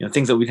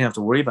things that we didn't have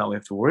to worry about, we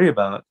have to worry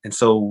about. And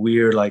so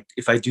we're like,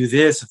 if I do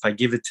this, if I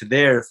give it to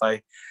there, if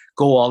I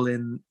go all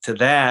in to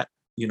that,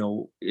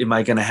 am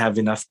I going to have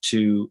enough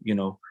to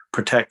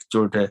protect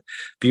or to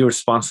be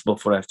responsible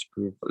for what I have to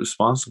be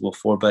responsible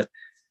for? But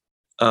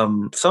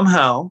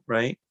somehow,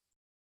 right,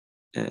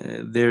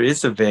 there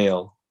is a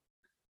veil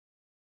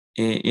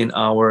in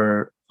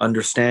our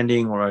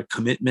understanding or our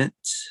commitment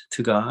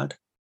to God.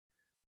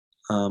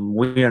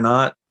 We are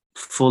not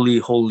fully,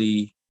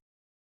 wholly,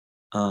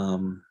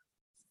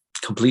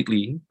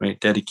 completely, right,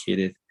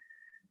 dedicated.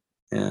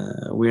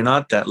 We're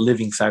not that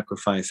living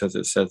sacrifice, as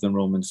it says in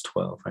Romans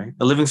 12, right?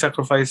 A living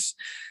sacrifice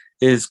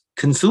is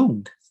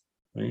consumed,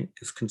 right?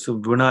 It's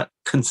consumed. We're not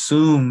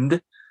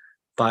consumed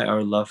by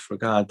our love for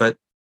God. But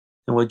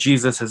and what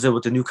Jesus has said,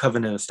 what the new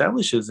covenant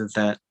establishes, is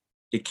that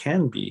it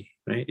can be,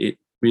 right? It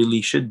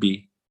really should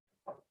be.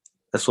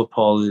 That's what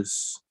Paul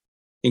is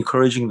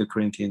encouraging the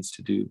Corinthians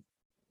to do,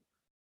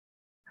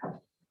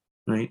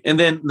 right? And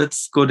then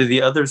let's go to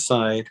the other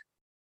side.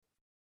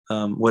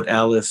 What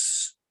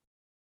Alice,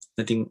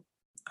 I think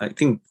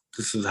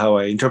this is how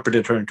I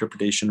interpreted her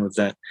interpretation, was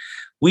that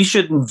we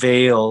shouldn't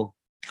veil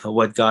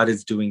what God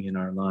is doing in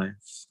our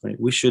lives, right?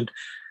 We should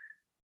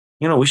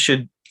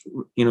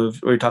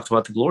we've already talked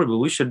about the glory, but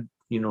we should,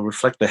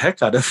 reflect the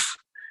heck out of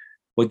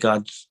what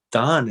God's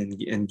done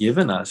and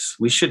given us.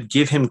 We should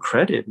give him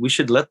credit. We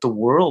should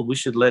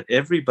let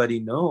everybody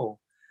know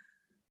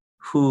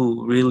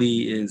who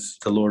really is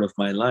the Lord of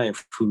my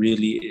life, who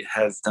really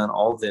has done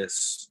all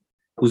this,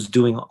 who's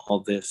doing all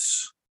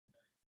this,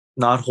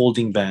 not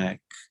holding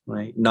back,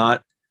 right?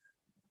 Not,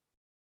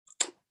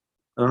 I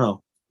don't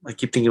know. I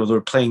keep thinking of the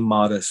word playing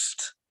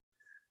modest,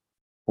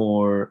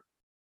 or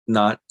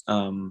not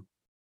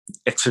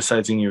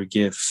exercising your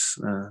gifts.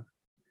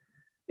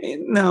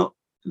 Now,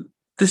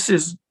 this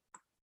is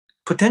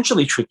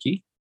potentially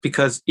tricky,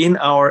 because in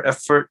our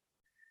effort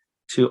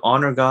to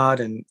honor God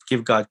and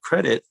give God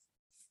credit,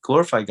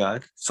 glorify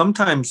God,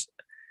 sometimes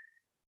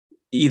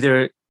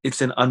either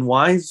it's an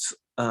unwise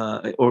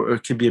or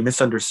it could be a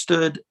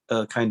misunderstood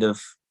kind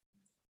of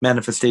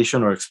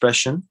manifestation or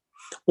expression,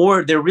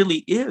 or there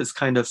really is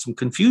kind of some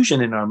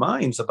confusion in our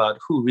minds about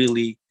who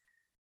really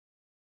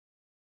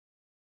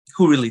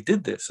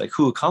did this, like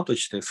who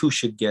accomplished this, who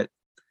should get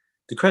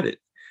the credit.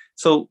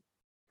 So,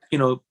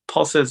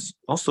 Paul says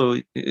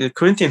also in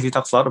Corinthians, he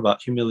talks a lot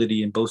about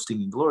humility and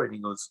boasting and glory, and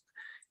he goes,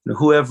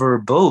 whoever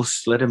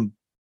boasts, let him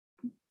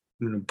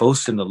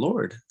boast in the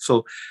Lord.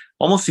 So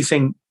almost he's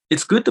saying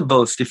it's good to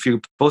boast if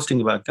you're boasting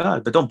about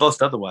God, but don't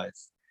boast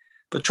otherwise.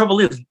 But trouble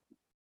is,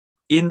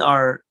 in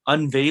our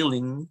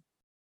unveiling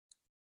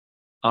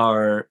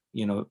our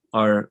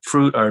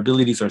fruit, our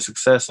abilities, our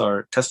success,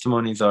 our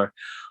testimonies, our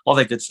all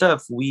that good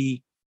stuff,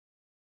 we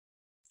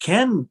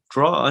can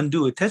draw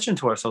undue attention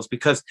to ourselves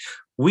because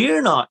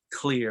we're not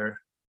clear,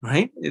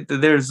 right?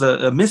 There's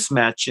a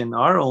mismatch in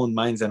our own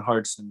minds and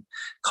hearts and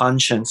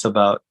conscience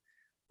about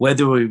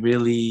whether we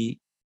really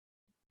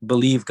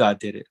believe God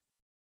did it.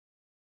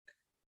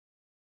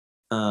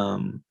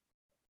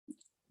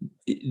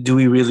 Do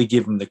we really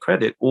give him the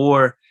credit,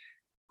 or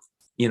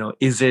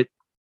is it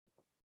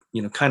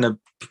kind of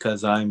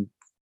because I'm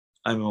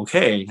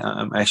okay,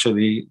 I'm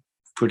actually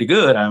pretty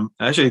good, I'm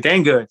actually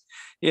dang good.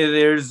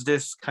 There's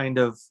this kind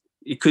of,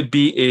 it could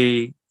be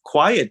a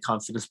quiet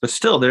confidence, but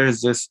still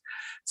there's this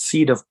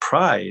seed of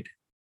pride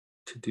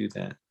to do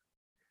that,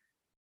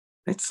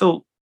 right?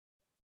 So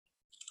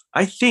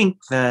I think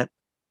that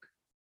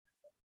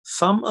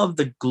some of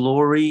the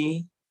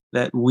glory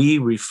that we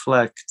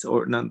reflect,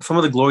 or some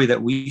of the glory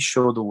that we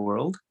show the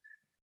world,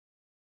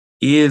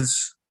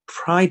 is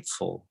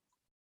prideful.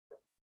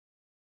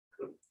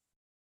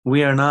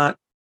 We are not,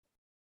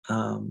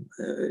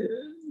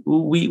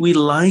 we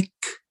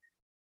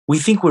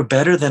think we're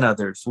better than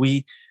others.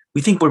 We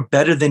think we're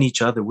better than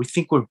each other. We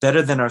think we're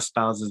better than our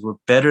spouses. We're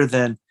better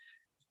than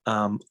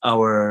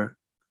our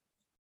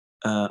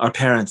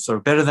parents, or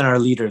better than our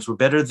leaders. We're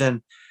better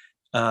than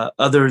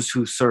others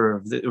who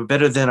serve. We're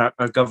better than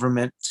our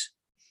government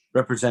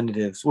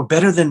representatives. We're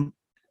better than,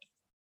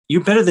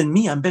 you're better than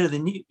me, I'm better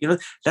than you.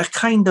 That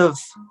kind of,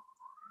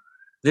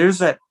 there's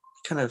that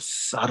kind of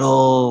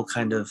subtle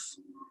kind of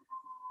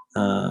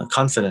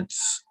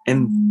confidence.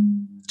 And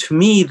to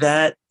me,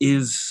 that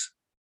is,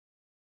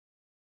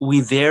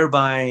 we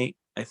thereby,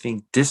 I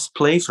think,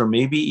 displace or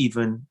maybe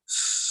even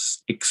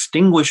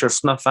extinguish or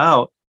snuff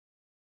out,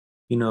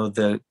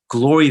 the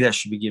glory that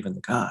should be given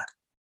to God.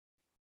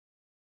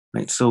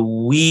 Right? So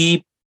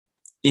we,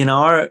 in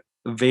our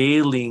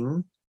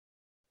veiling,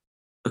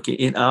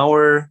 in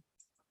our,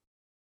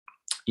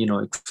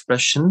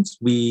 expressions,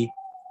 we,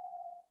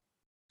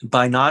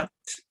 by not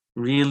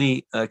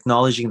really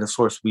acknowledging the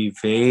source, we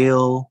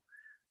veil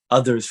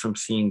others from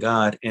seeing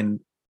God.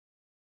 And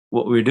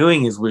what we're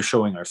doing is we're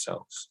showing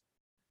ourselves,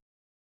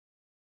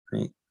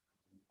 right?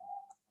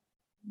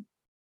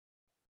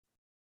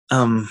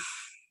 I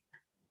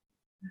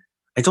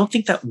don't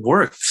think that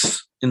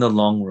works in the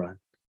long run.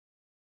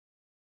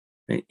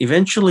 Right?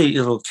 Eventually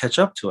it'll catch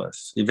up to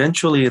us.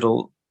 Eventually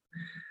it'll,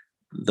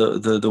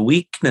 the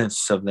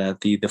weakness of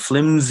that, the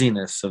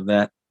flimsiness of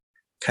that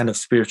kind of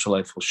spiritual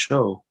life will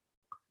show,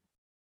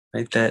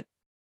 right? That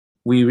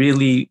we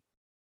really,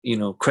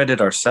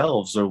 credit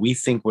ourselves, or we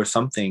think we're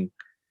something.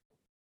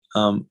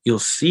 You'll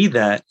see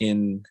that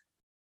in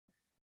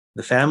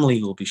the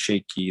family will be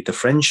shaky, the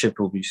friendship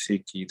will be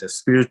shaky, the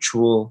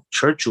spiritual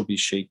church will be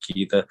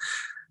shaky,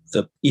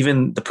 the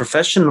even the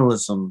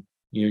professionalism,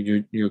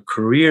 your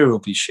career will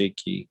be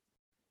shaky,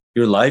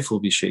 your life will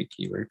be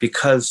shaky, right?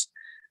 Because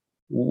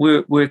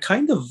we're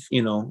kind of,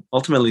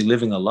 ultimately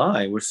living a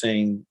lie. We're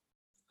saying,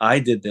 I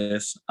did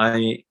this,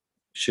 I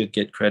should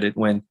get credit,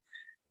 when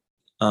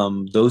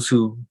those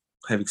who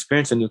have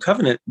experienced a new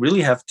covenant really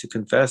have to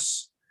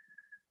confess,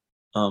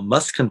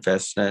 must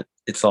confess that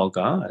it's all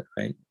God,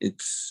 right?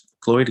 It's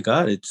glory to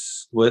God.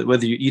 It's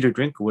whether you eat or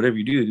drink or whatever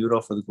you do it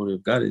all for the glory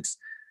of God.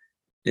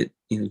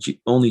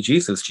 Only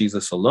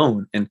Jesus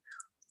alone. And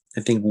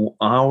I think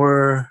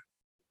our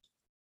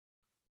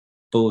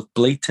both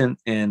blatant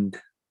and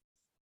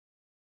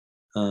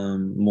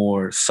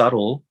more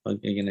subtle,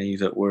 again, I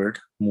use that word,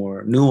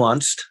 more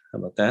nuanced, how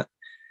about that,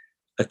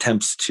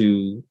 attempts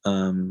to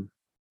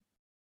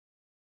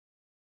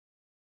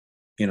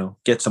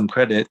get some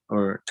credit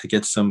or to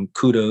get some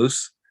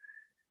kudos,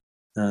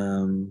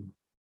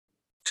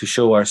 to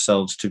show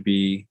ourselves to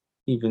be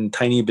even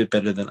tiny bit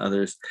better than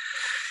others,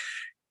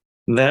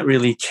 that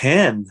really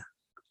can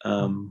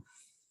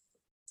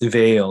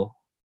veil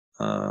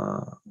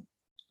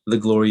the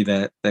glory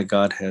that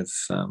God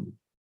has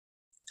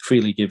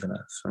freely given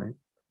us, right?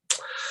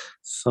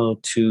 So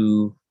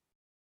to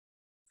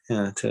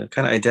kind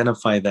of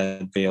identify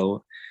that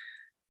veil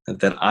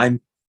that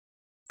I'm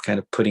kind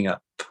of putting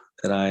up,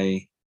 that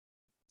I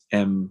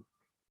am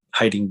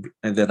hiding,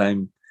 and that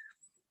I'm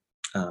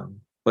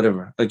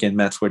whatever. Again,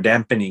 that's where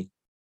dampening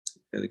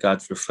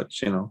God's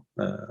reflection,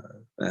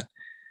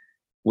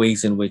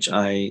 ways in which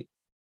I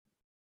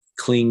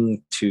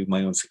cling to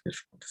my own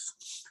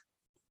significance.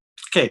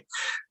 Okay,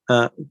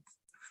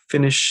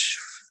 finish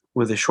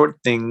with a short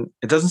thing.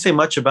 It doesn't say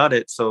much about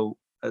it, so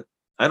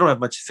I don't have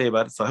much to say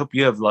about it. So I hope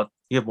you have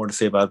more to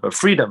say about it. But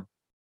freedom.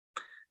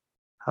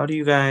 How do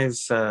you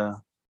guys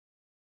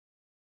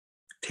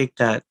take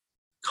that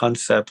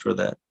concept or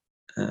that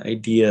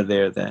idea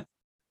there? That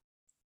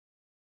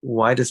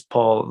why does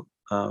Paul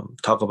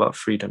talk about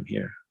freedom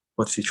here?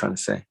 What's he trying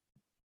to say?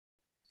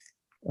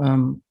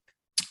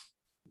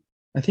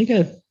 I think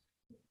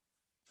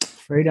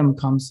freedom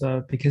comes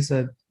because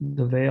the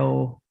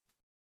veil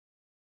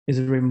is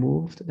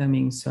removed. That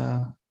means,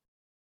 I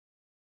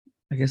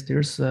guess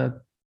there's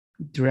a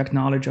direct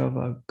knowledge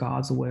of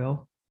God's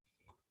will,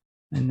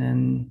 and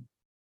then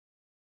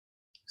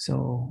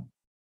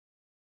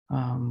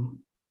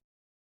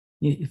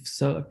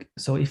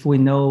if we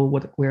know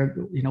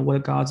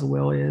what God's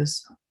will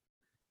is,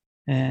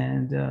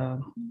 and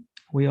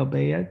we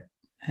obey it,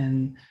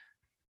 and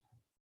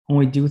when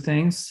we do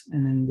things,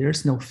 and then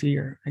there's no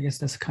fear. I guess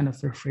that's kind of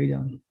the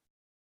freedom,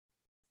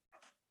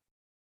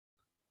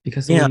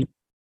 because we have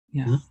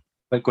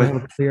a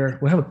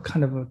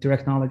kind of a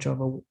direct knowledge of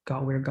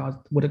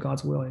what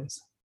God's will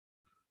is.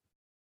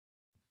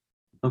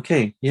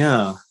 Okay,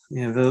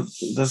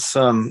 that's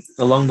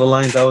along the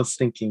lines I was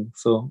thinking.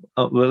 So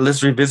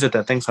let's revisit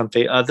that. Thanks,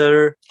 Hante.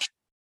 Other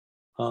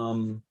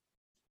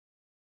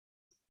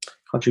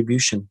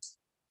contributions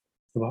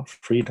about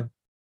freedom?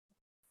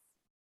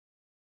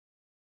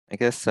 I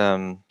guess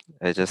I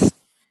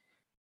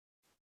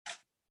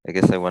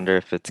wonder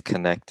if it's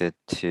connected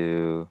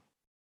to,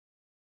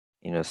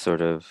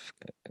 sort of,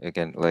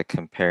 again, like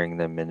comparing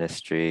the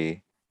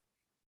ministry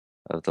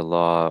of the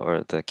law,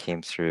 or that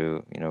came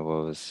through, what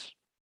was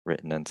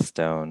written in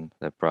stone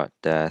that brought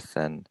death,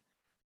 and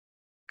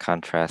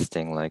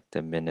contrasting like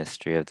the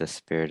ministry of the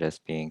Spirit as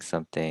being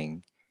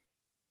something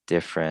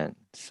different.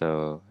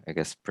 So I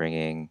guess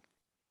bringing,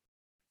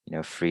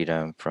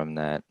 freedom from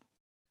that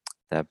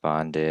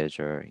bondage,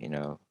 or,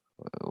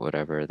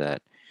 whatever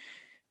that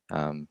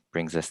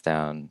brings us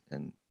down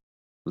and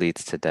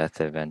leads to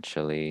death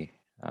eventually.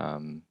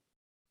 And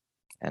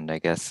I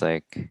guess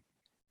I don't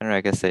know,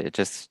 I guess it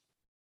just,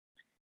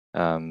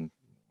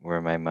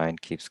 where my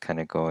mind keeps kind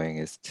of going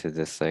is to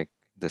this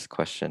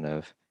question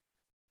of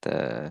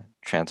the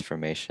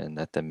transformation,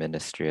 that the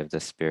ministry of the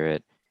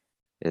Spirit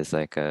is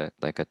like a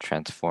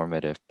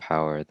transformative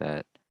power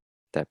that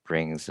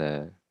brings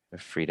a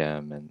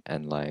freedom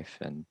and life,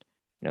 and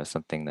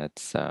something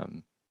that's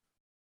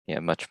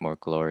much more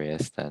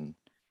glorious than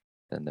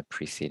the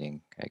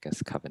preceding, I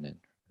guess, covenant.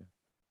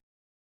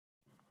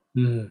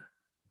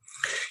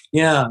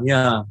 Yeah,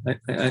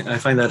 I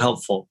find that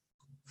helpful.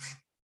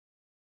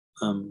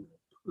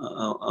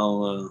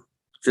 I'll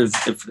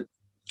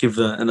give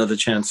another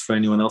chance for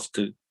anyone else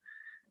to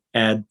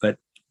add, but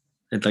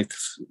I'd like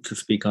to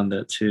speak on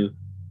that too.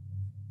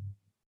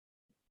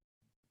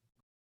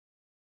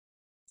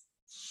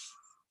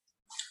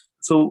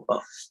 So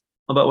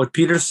about what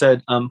Peter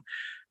said, I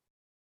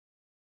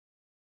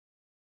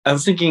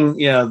was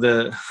thinking, and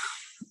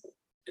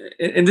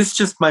this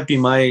just might be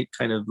my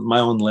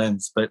own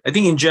lens, but I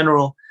think in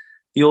general,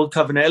 the old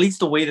covenant, at least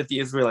the way that the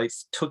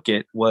Israelites took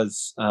it,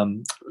 was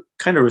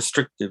kind of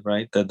restrictive,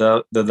 right?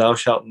 The thou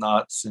shalt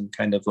nots, and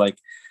kind of like,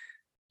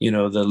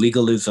 the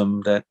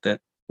legalism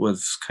that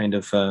was kind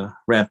of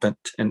rampant,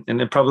 and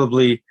it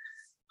probably,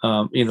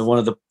 one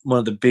of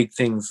the big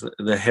things,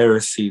 the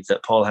heresies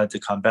that Paul had to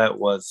combat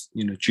was,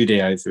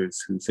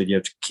 Judaizers who said you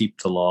have to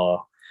keep the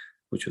law,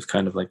 which was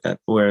kind of like that.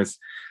 Whereas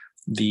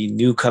the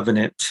new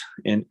covenant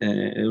and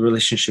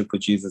relationship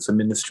with Jesus, a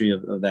ministry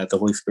of that, the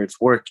Holy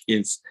Spirit's work,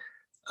 is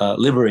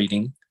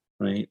liberating,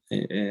 right?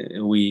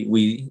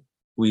 We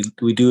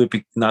do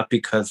it not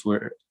because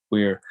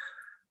we're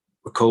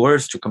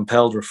coerced or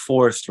compelled or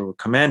forced or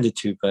commanded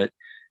to, but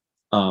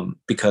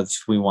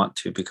because we want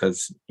to,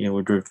 because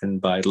we're driven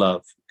by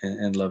love,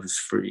 and love is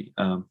free.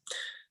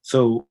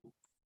 So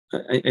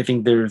I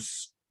think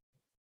there's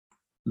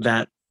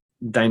that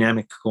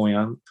dynamic going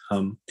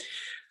on.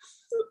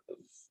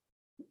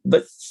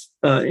 But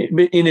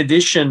in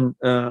addition,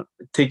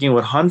 taking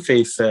what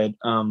Hanfei said,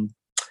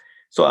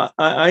 so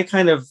I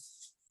kind of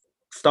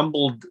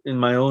stumbled in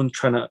my own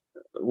trying to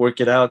work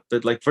it out,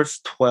 but like verse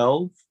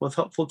 12 was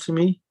helpful to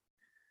me.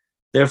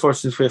 Therefore,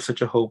 since we have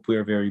such a hope, we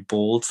are very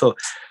bold. So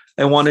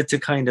I wanted to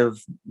kind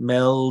of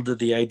meld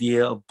the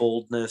idea of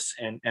boldness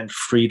and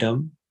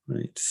freedom,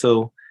 right?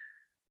 So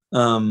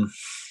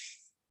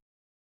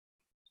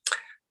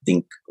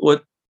think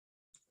what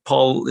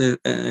Paul,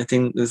 I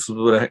think this is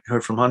what I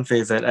heard from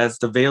Hanfei, is that as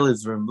the veil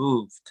is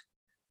removed,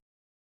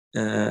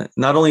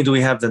 not only do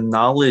we have the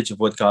knowledge of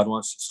what God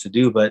wants us to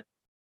do, but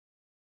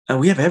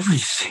we have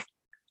everything.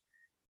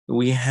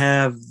 We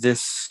have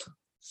this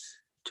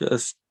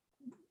just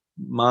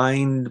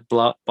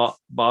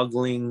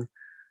mind-boggling,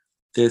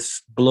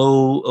 this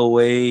blow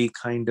away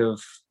kind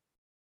of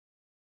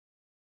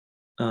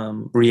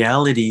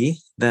reality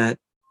that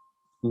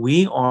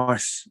we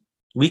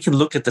can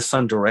look at the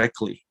sun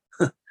directly,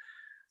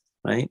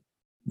 right?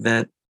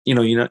 That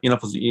you're not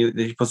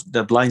supposed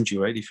to blind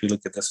you, right? If you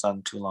look at the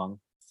sun too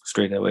long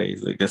straight away,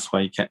 like that's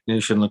why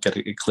you shouldn't look at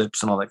an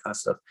eclipse and all that kind of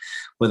stuff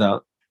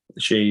without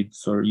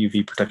shades or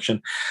UV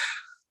protection.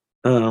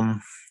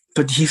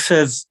 But he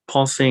says,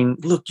 Paul's saying,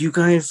 look, you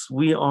guys,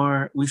 we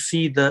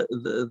see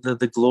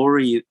the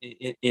glory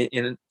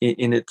in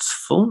its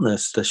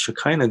fullness, the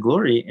Shekinah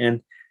glory,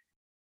 and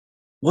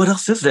what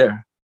else is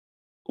there?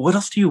 What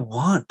else do you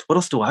want? What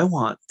else do I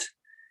want?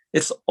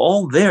 It's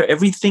all there.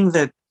 Everything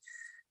that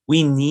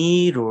we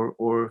need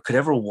or could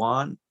ever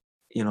want,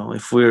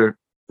 if we're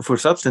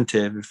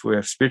substantive, if we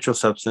have spiritual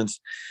substance,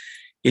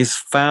 is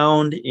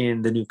found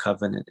in the new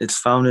covenant. It's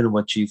found in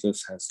what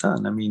Jesus has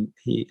done. I mean,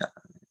 it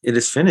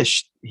is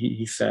finished,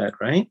 he said,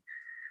 right?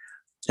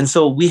 And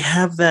so we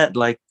have that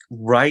like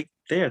right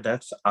there.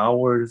 That's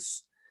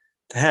ours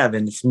to have,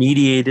 and it's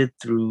mediated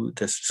through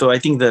this. So I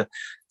think the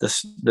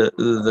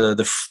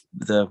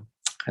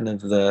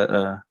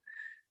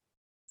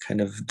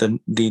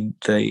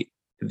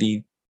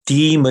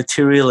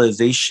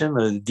dematerialization,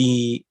 or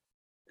the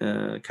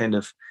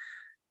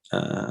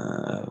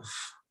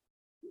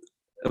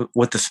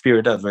what the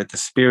Spirit does, right? The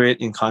Spirit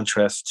in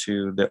contrast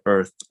to the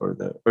earth or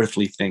the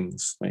earthly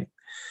things, right?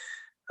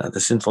 The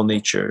sinful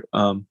nature.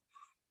 In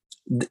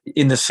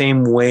the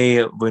same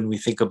way, when we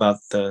think about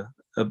the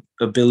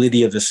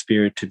ability of the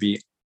Spirit to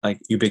be like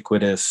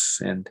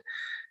ubiquitous and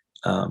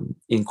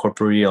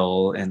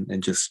incorporeal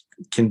and just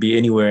can be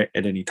anywhere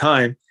at any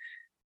time,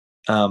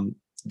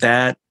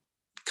 that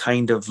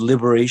kind of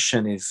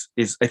liberation is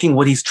I think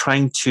what he's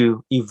trying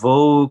to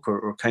evoke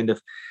or kind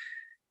of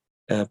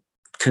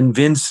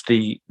convince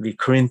the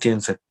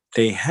Corinthians that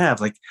they have.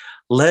 Like,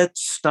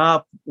 let's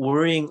stop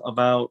worrying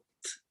about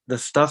the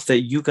stuff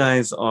that you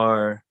guys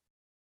are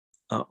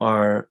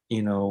kind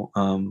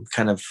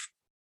of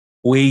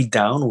weighed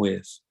down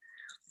with.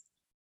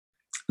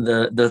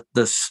 The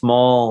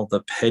small,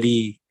 the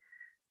petty,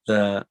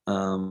 the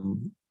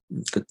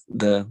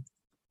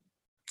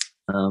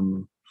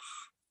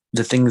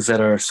things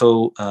that are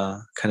so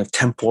kind of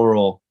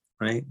temporal,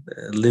 right?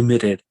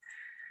 Limited.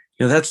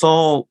 That's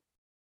all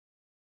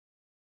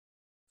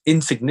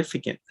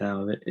insignificant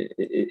now.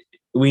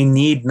 We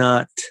need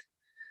not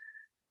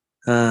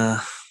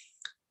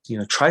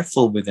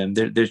trifle with them.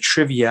 They're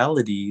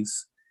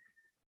trivialities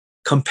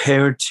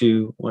compared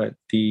to what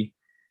the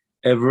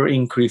ever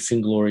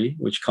increasing glory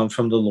which comes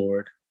from the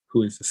Lord,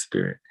 who is the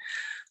Spirit.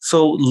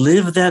 So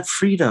live that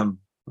freedom,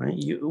 right?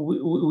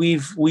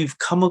 We've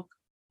come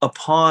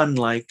upon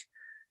like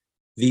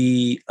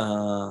the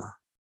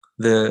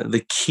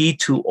key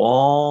to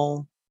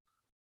all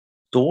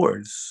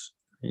doors.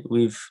 Right?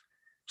 We've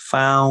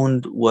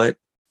found what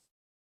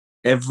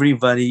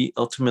everybody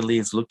ultimately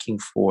is looking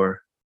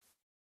for.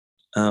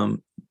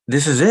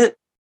 This is it.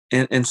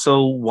 And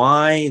so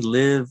why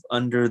live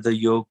under the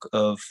yoke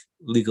of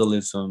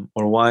legalism,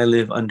 or why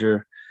live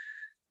under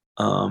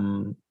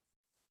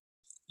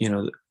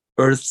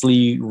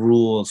earthly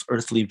rules,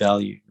 earthly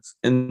values?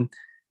 And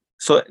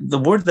so the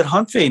word that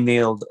Hanfei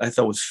nailed, I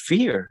thought, was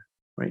fear,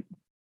 right?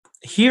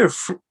 Here,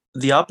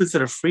 the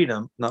opposite of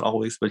freedom, not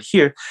always, but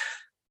here,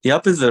 the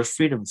opposite of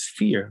freedom is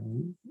fear.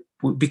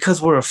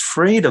 Because we're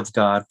afraid of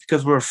God,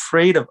 because we're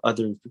afraid of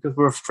others, because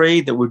we're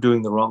afraid that we're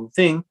doing the wrong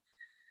thing,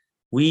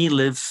 we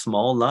live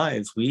small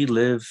lives. We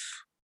live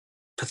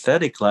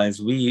pathetic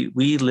lives.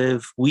 We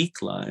live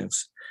weak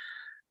lives.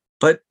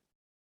 But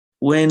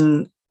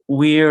when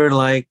we're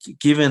like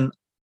given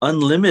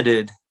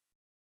unlimited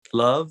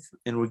love,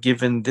 and we're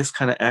given this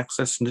kind of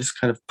access and this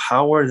kind of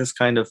power, this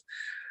kind of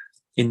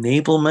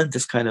enablement,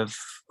 this kind of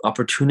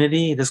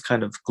opportunity, this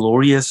kind of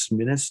glorious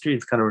ministry,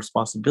 this kind of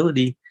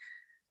responsibility,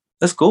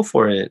 let's go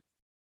for it.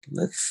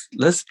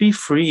 Let's be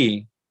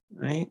free,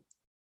 right?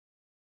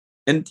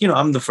 And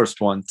I'm the first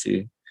one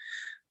to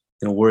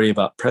worry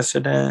about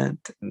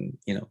precedent, and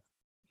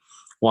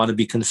want to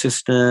be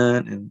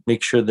consistent and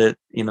make sure that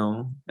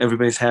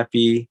everybody's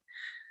happy,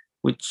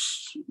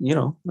 which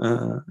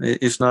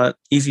is not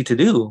easy to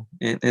do.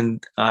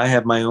 And I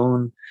have my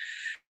own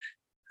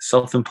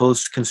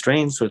self-imposed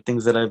constraints, or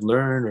things that I've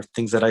learned, or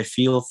things that I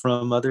feel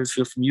from others,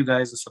 feel from you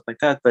guys, and stuff like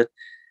that. But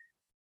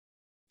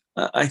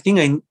I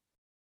think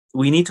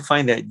we need to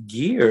find that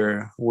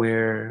gear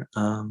where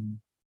in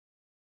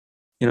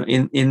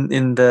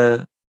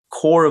the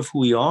core of who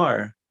we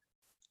are,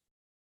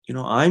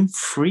 I'm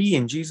free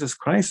in Jesus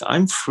Christ.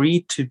 I'm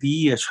free to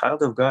be a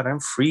child of God. I'm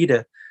free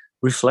to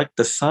reflect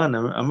the Son.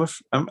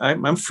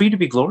 I'm free to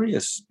be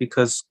glorious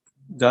because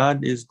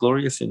God is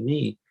glorious in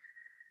me.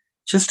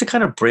 Just to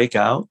kind of break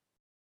out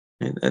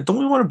And don't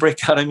we want to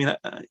break out? I mean,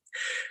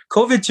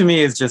 COVID to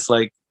me is just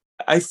like,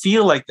 I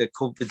feel like the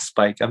COVID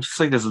spike. I'm just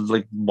like this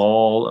like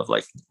ball of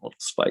like little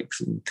spikes,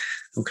 and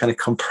I'm kind of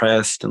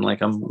compressed, and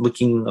like I'm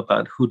looking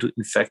about who to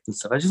infect and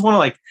stuff. I just want to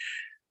like,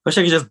 wish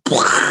I could just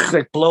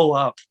like blow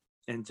up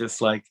and just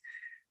like,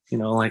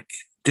 like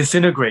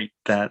disintegrate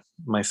that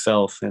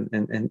myself,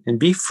 and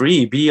be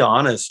free, be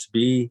honest,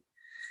 be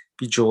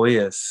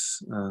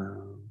joyous,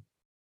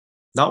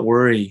 not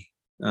worry.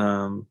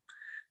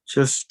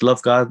 Just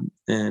love God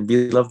and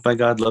be loved by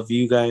God. Love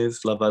you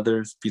guys. Love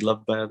others. Be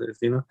loved by others.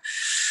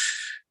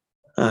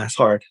 It's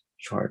hard.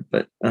 It's hard,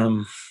 but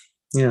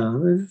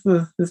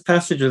this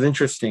passage is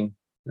interesting.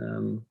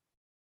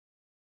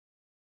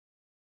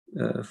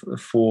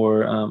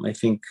 For I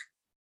think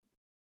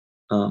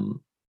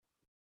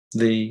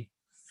the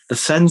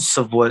sense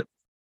of what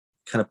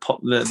kind of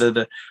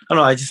the I don't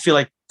know. I just feel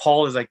like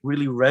Paul is like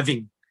really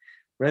revving,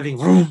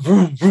 vroom,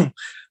 vroom, vroom,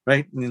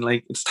 right? And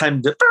like it's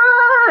time to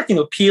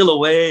peel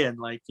away and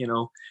like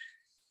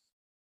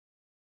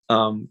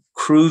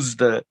cruise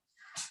the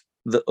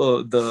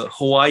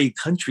Hawaii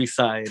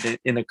countryside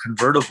in a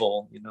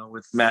convertible,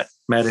 with Matt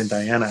and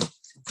Diana.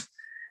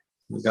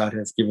 God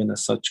has given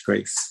us such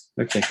grace.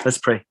 Okay, let's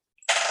pray.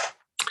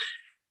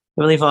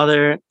 Heavenly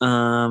Father,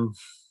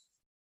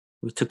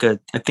 we took I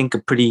think a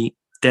pretty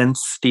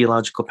dense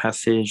theological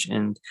passage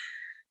and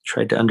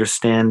tried to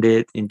understand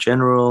it in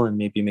general and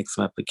maybe make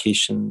some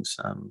applications.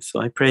 So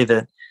I pray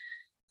that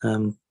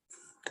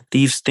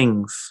these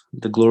things,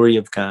 the glory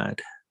of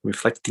God,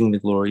 reflecting the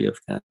glory of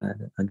God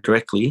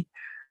directly,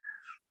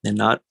 and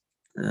not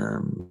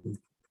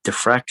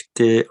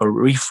diffracted or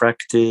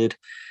refracted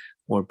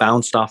or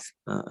bounced off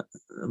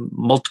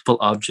multiple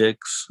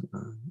objects,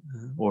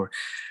 or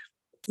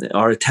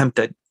our attempt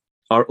at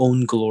our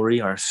own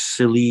glory, our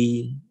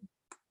silly,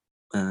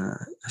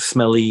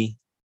 smelly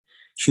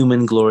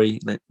human glory,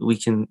 that we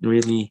can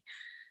really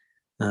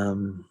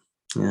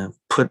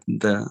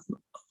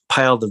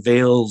pile the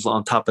veils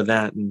on top of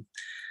that and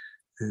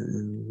I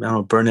don't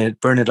know, burn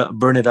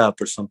it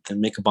up or something,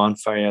 make a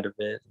bonfire out of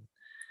it.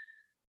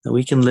 And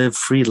we can live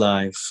free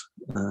lives,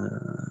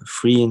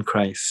 free in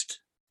Christ,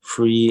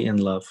 free in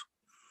love,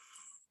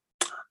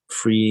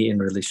 free in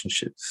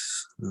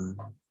relationships.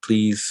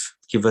 Please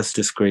give us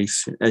this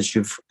grace, as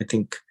you've, I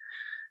think,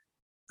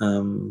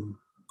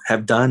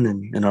 have done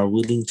and are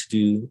willing to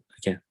do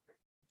again.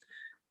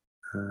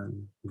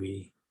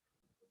 We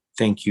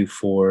thank you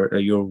for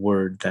your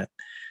word that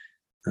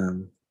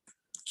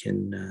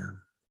can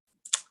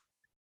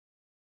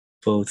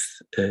both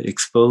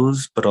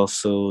expose, but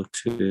also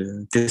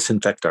to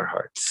disinfect our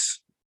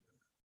hearts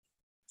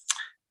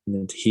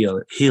and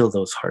to heal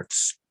those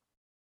hearts.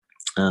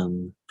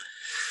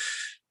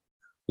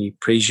 We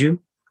praise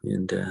you,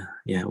 and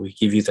we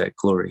give you that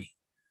glory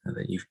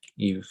that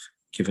you've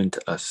given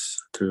to us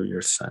through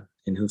your Son,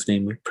 in whose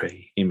name we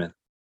pray. Amen.